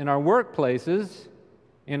classes, in our workplaces,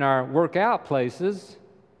 in our workout places,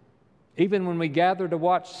 even when we gather to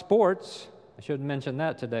watch sports, I should mention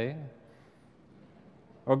that today,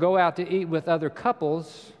 or go out to eat with other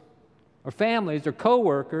couples or families or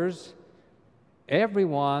co-workers,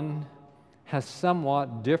 everyone has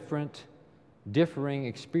somewhat differing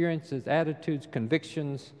experiences, attitudes,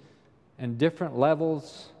 convictions, and different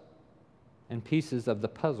levels and pieces of the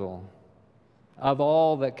puzzle of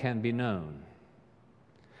all that can be known.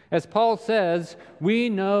 As Paul says, we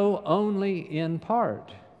know only in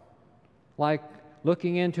part. Like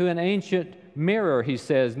looking into an ancient mirror, he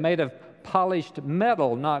says, made of polished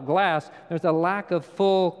metal, not glass. There's a lack of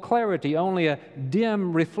full clarity, only a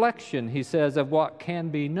dim reflection, he says, of what can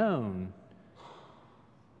be known.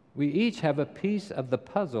 We each have a piece of the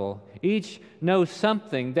puzzle. Each knows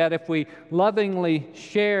something that if we lovingly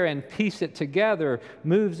share and piece it together,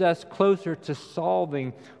 moves us closer to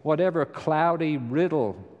solving whatever cloudy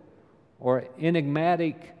riddle or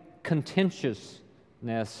enigmatic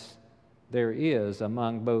contentiousness there is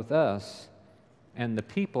among both us and the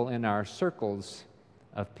people in our circles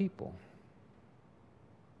of people.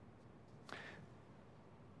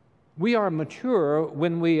 We are mature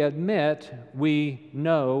when we admit we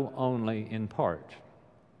know only in part.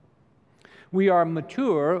 We are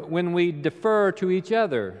mature when we defer to each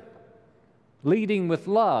other, leading with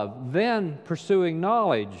love, then pursuing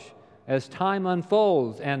knowledge as time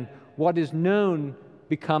unfolds and what is known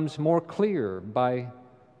becomes more clear by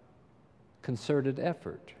concerted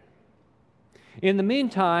effort. In the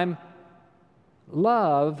meantime,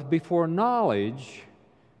 love before knowledge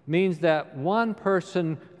means that one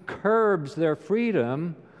person curbs their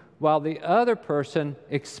freedom while the other person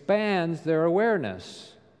expands their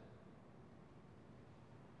awareness.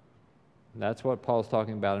 That's what Paul's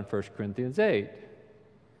talking about in 1 Corinthians 8.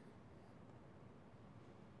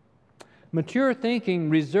 Mature thinking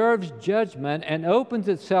reserves judgment and opens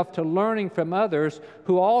itself to learning from others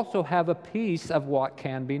who also have a piece of what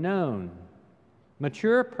can be known.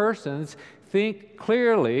 Mature persons think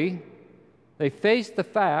clearly, they face the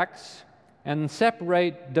facts, and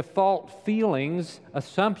separate default feelings,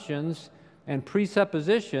 assumptions, and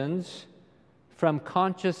presuppositions from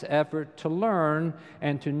conscious effort to learn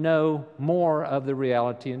and to know more of the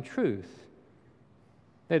reality and truth.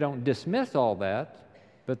 They don't dismiss all that,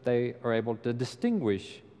 but they are able to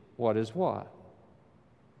distinguish what is what.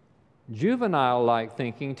 Juvenile-like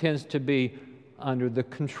thinking tends to be under the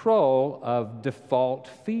control of default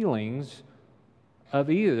feelings of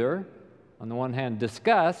either, on the one hand,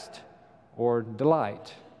 disgust or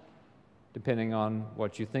delight, depending on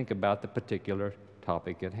what you think about the particular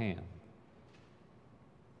topic at hand.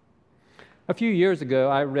 A few years ago,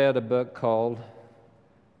 I read a book called,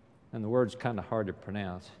 and the word's kind of hard to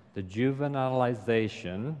pronounce, The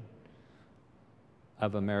Juvenilization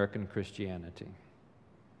of American Christianity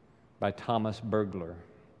by Thomas Bergler.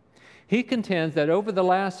 He contends that over the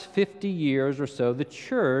last 50 years or so, the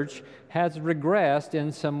church has regressed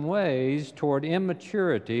in some ways toward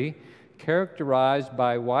immaturity characterized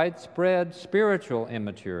by widespread spiritual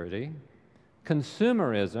immaturity,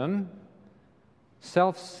 consumerism,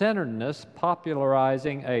 self-centeredness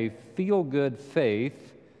popularizing a feel-good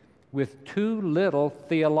faith with too little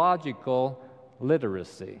theological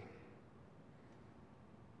literacy.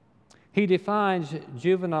 He defines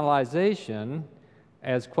juvenilization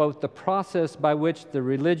as, quote, the process by which the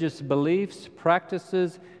religious beliefs,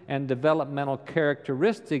 practices, and developmental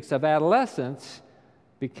characteristics of adolescence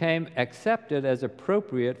became accepted as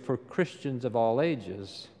appropriate for Christians of all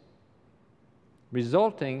ages,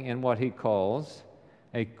 resulting in what he calls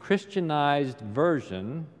a Christianized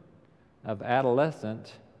version of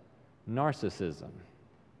adolescent narcissism.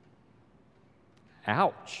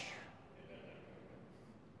 Ouch.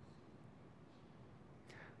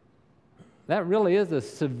 That really is a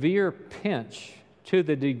severe pinch to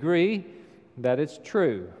the degree that it's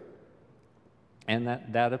true. And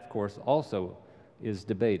that of course, also is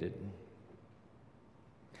debated.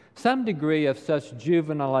 Some degree of such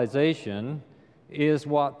juvenilization is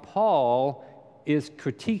what Paul is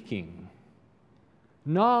critiquing.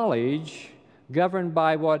 Knowledge governed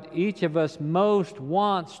by what each of us most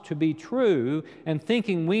wants to be true and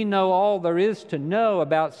thinking we know all there is to know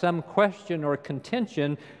about some question or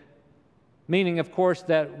contention, meaning, of course,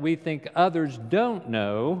 that we think others don't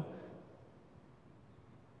know,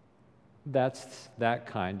 that's that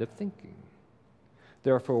kind of thinking.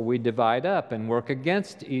 Therefore, we divide up and work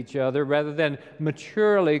against each other rather than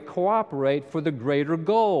maturely cooperate for the greater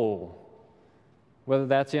goal. Whether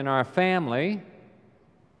that's in our family,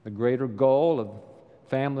 the greater goal of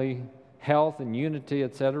family health and unity,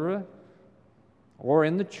 etc., or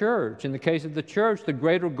in the church. In the case of the church, the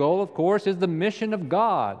greater goal, of course, is the mission of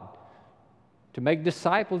God, to make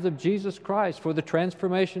disciples of Jesus Christ for the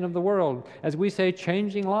transformation of the world. As we say,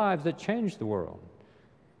 changing lives that change the world.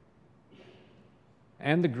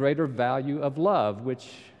 And the greater value of love, which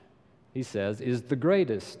he says is the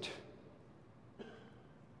greatest.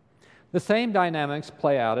 The same dynamics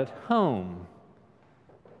play out at home.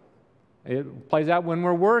 It plays out when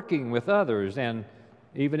we're working with others and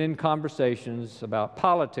even in conversations about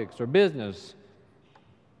politics or business.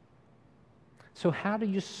 So how do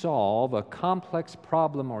you solve a complex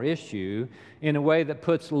problem or issue in a way that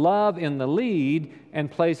puts love in the lead and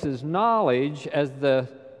places knowledge as the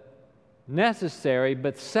necessary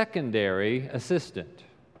but secondary assistant?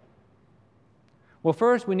 Well,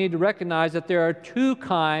 first, we need to recognize that there are two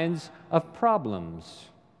kinds of problems.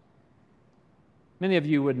 Many of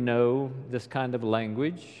you would know this kind of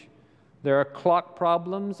language. There are clock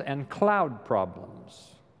problems and cloud problems.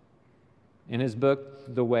 In his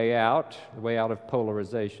book, The Way Out of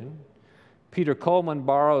Polarization, Peter Coleman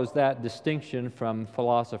borrows that distinction from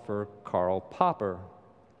philosopher Karl Popper.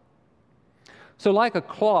 So like a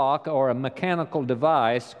clock or a mechanical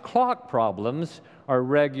device, clock problems are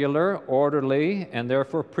regular, orderly, and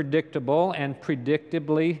therefore predictable and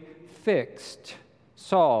predictably fixed,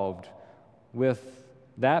 solved with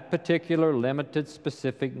that particular limited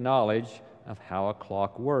specific knowledge of how a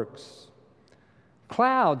clock works.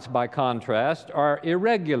 Clouds, by contrast, are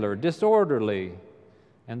irregular, disorderly,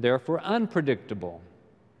 and therefore unpredictable.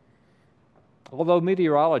 Although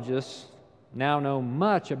meteorologists now know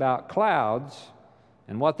much about clouds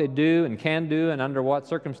and what they do and can do and under what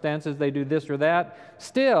circumstances they do this or that,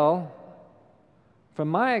 still, from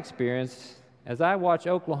my experience, as I watch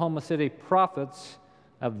Oklahoma City prophets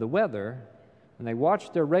of the weather, and they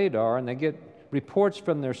watch their radar and they get reports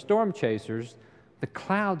from their storm chasers, the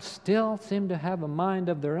clouds still seem to have a mind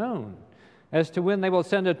of their own as to when they will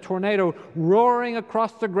send a tornado roaring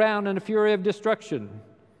across the ground in a fury of destruction,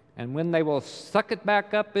 and when they will suck it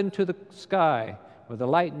back up into the sky where the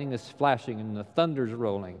lightning is flashing and the thunder's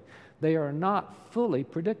rolling. They are not fully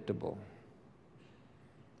predictable.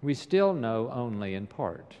 We still know only in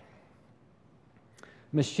part.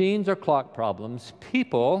 Machines are clock problems.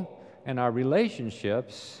 People and our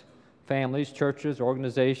relationships, families, churches,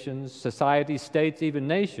 organizations, societies, states, even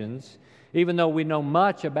nations, even though we know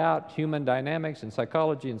much about human dynamics and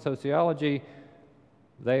psychology and sociology,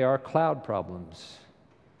 they are cloud problems,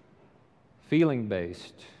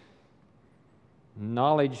 feeling-based.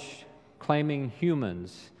 Knowledge-claiming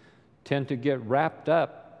humans tend to get wrapped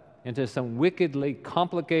up into some wickedly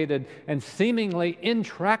complicated and seemingly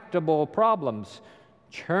intractable problems,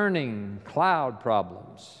 churning cloud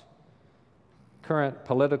problems. Current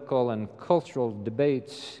political and cultural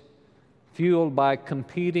debates fueled by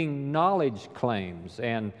competing knowledge claims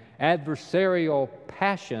and adversarial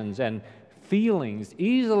passions and feelings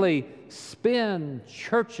easily spin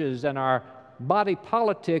churches and our body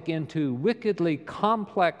politic into wickedly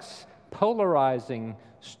complex, polarizing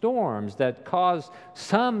storms that cause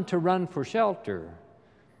some to run for shelter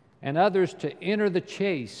and others to enter the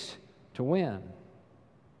chase to win.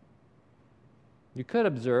 You could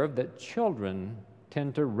observe that children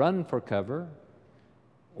tend to run for cover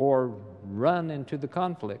or run into the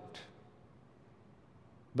conflict.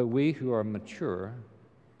 But we who are mature,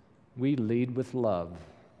 we lead with love.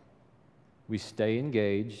 We stay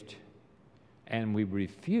engaged, and we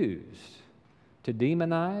refuse to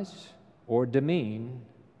demonize or demean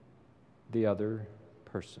the other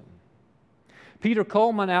person. Peter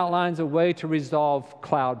Coleman outlines a way to resolve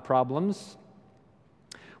cloud problems.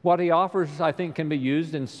 What he offers, I think, can be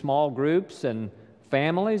used in small groups and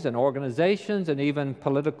families and organizations and even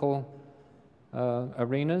political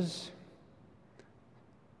arenas.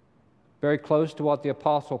 Very close to what the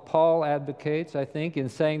Apostle Paul advocates, I think, in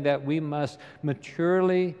saying that we must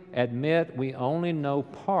maturely admit we only know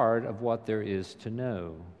part of what there is to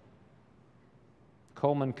know.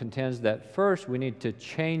 Coleman contends that first we need to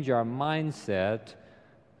change our mindset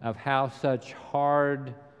of how such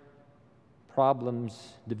hard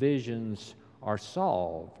problems, divisions are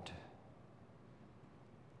solved.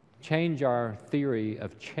 Change our theory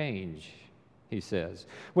of change, he says.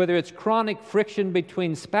 Whether it's chronic friction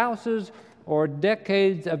between spouses or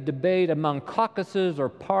decades of debate among caucuses or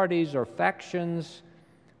parties or factions,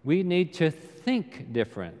 we need to think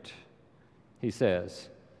different, he says.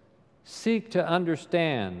 Seek to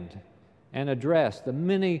understand and address the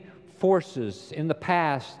many forces in the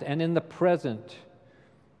past and in the present,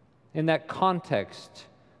 in that context,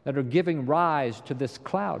 that are giving rise to this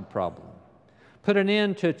cloud problem. Put an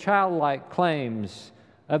end to childlike claims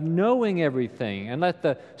of knowing everything, and let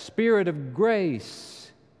the Spirit of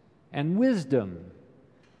grace and wisdom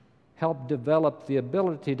help develop the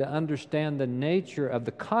ability to understand the nature of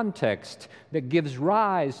the context that gives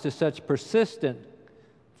rise to such persistent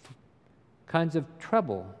kinds of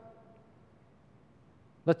trouble.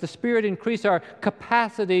 Let the Spirit increase our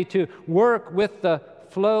capacity to work with the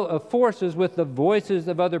flow of forces, with the voices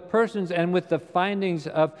of other persons, and with the findings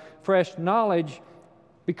of fresh knowledge,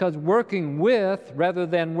 because working with rather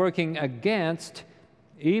than working against,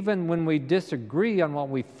 even when we disagree on what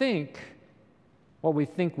we think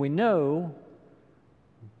we know,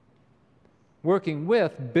 working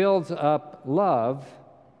with builds up love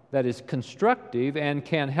that is constructive and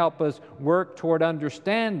can help us work toward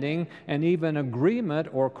understanding and even agreement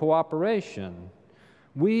or cooperation.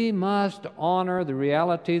 We must honor the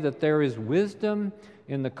reality that there is wisdom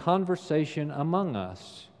in the conversation among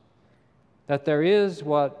us, that there is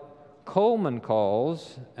what Coleman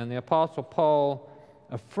calls, and the Apostle Paul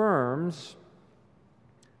affirms,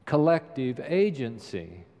 collective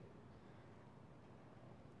agency.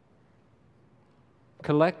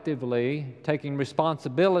 Collectively taking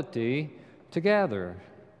responsibility together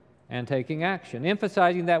and taking action,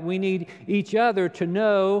 emphasizing that we need each other to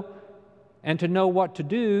know and to know what to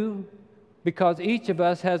do, because each of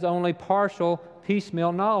us has only partial,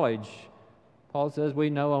 piecemeal knowledge. Paul says we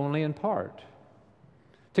know only in part.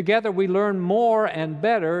 Together we learn more and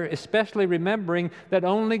better, especially remembering that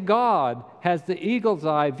only God has the eagle's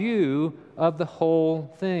eye view of the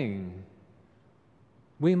whole thing.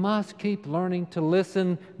 We must keep learning to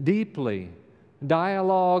listen deeply,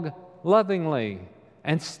 dialogue lovingly,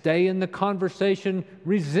 and stay in the conversation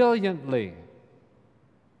resiliently.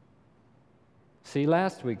 See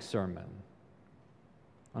last week's sermon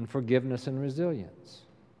on forgiveness and resilience.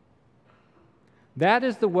 That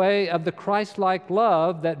is the way of the Christ-like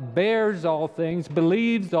love that bears all things,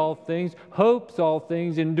 believes all things, hopes all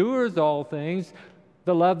things, endures all things,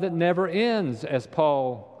 the love that never ends, as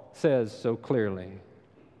Paul says so clearly.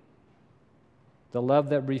 The love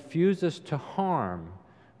that refuses to harm,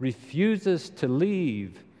 refuses to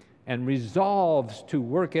leave, and resolves to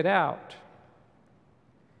work it out.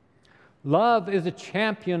 Love is a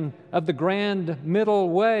champion of the grand middle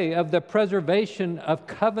way, of the preservation of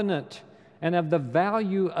covenant and of the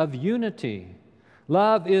value of unity.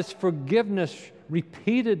 Love is forgiveness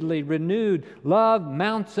repeatedly renewed. Love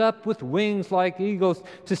mounts up with wings like eagles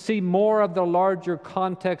to see more of the larger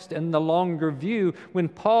context and the longer view. When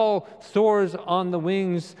Paul soars on the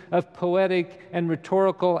wings of poetic and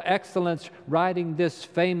rhetorical excellence, writing this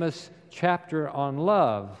famous chapter on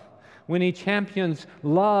love, when he champions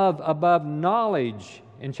love above knowledge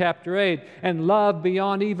in chapter 8 and love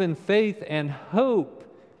beyond even faith and hope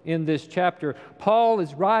in this chapter, Paul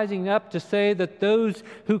is rising up to say that those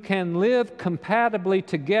who can live compatibly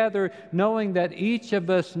together, knowing that each of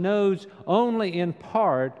us knows only in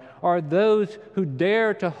part, are those who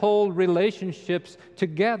dare to hold relationships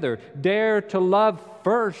together, dare to love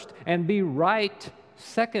first and be right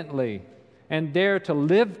secondly, and dare to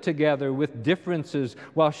live together with differences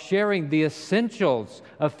while sharing the essentials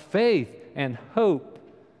of faith and hope.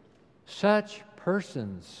 Such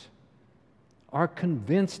persons are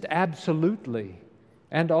convinced absolutely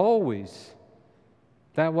and always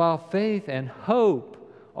that while faith and hope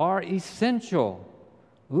are essential,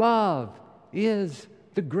 love is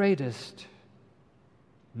the greatest.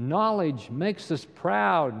 Knowledge makes us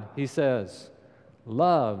proud, he says.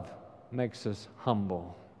 Love makes us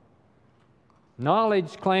humble.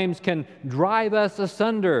 Knowledge claims can drive us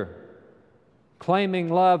asunder. Claiming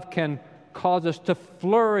love can cause us to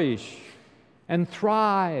flourish and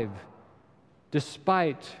thrive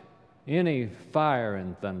despite any fire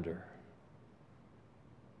and thunder.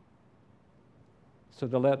 So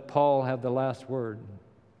to let Paul have the last word.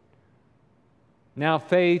 Now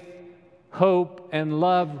faith, hope, and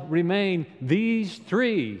love remain. These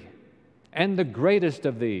three, and the greatest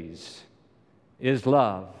of these is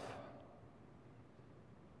love.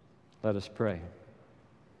 Let us pray.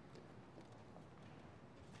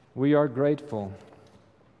 We are grateful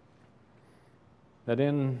that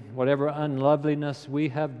in whatever unloveliness we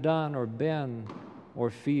have done or been or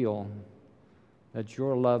feel, that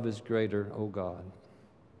your love is greater, O God.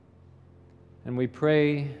 And we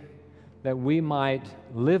pray that we might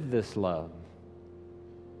live this love,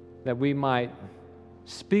 that we might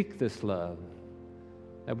speak this love,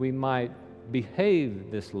 that we might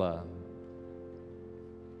behave this love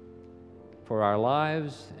for our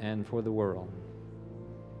lives and for the world.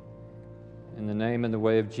 In the name and the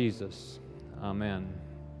way of Jesus, amen.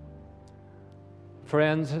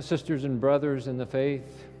 Friends, sisters, and brothers in the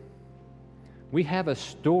faith, we have a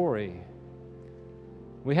story.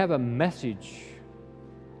 We have a message.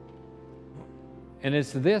 And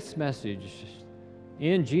it's this message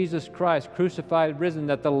in Jesus Christ, crucified, risen,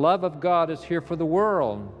 that the love of God is here for the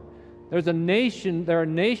world. There are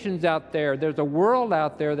nations out there, there's a world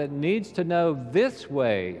out there that needs to know this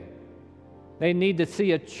way. They need to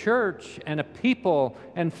see a church and a people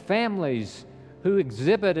and families who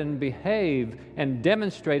exhibit and behave and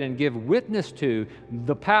demonstrate and give witness to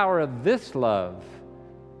the power of this love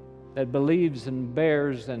that believes and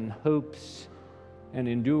bears and hopes and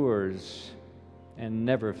endures and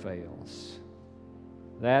never fails.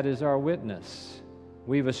 That is our witness.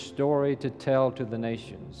 We've a story to tell to the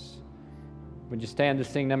nations. Would you stand to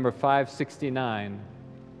sing number 569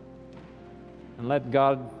 and let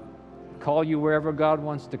God call you wherever God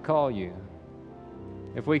wants to call you.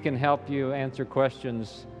 If we can help you answer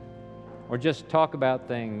questions or just talk about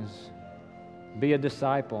things, be a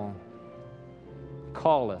disciple,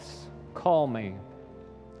 call us. Call me.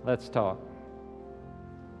 Let's talk.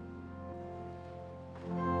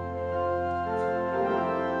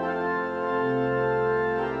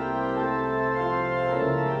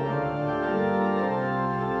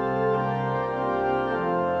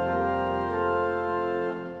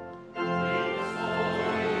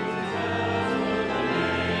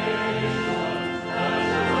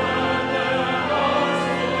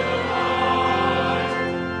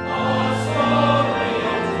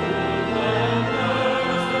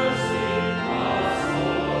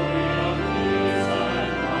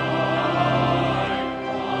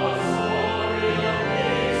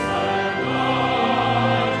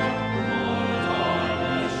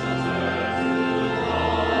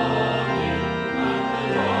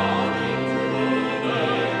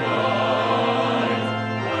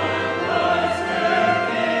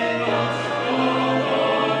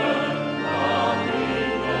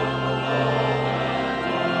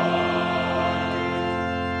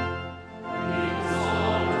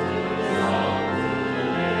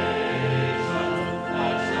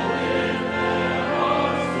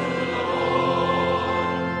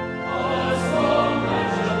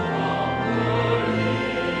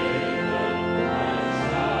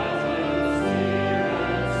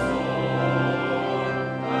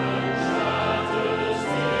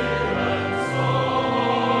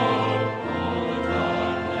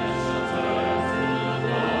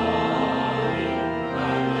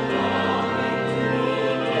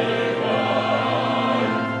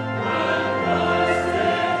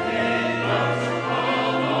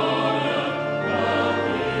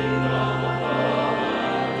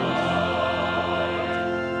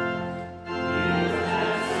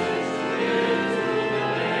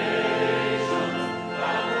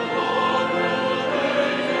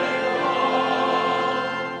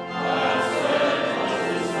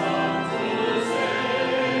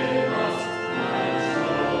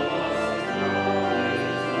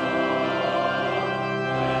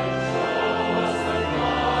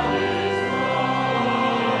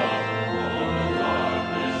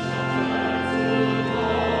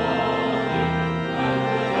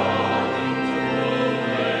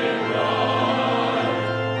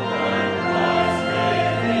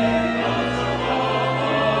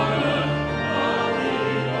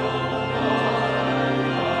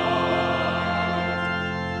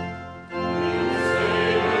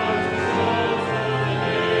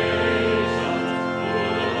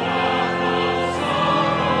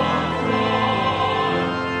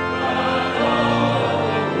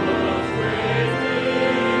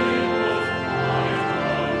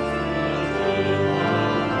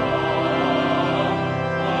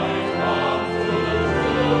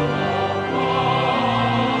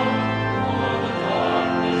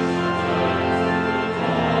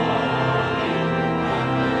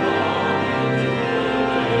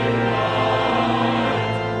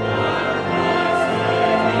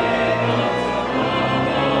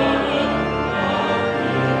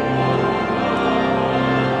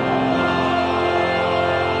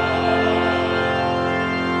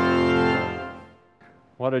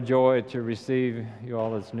 What a joy to receive you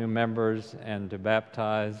all as new members and to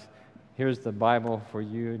baptize. Here's the Bible for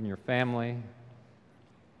you and your family.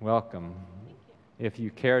 Welcome. If you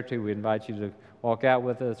care to, we invite you to walk out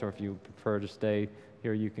with us, or if you prefer to stay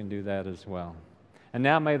here, you can do that as well. And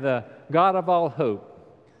now may the God of all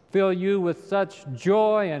hope fill you with such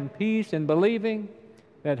joy and peace in believing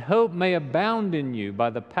that hope may abound in you by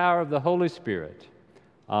the power of the Holy Spirit.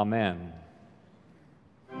 Amen.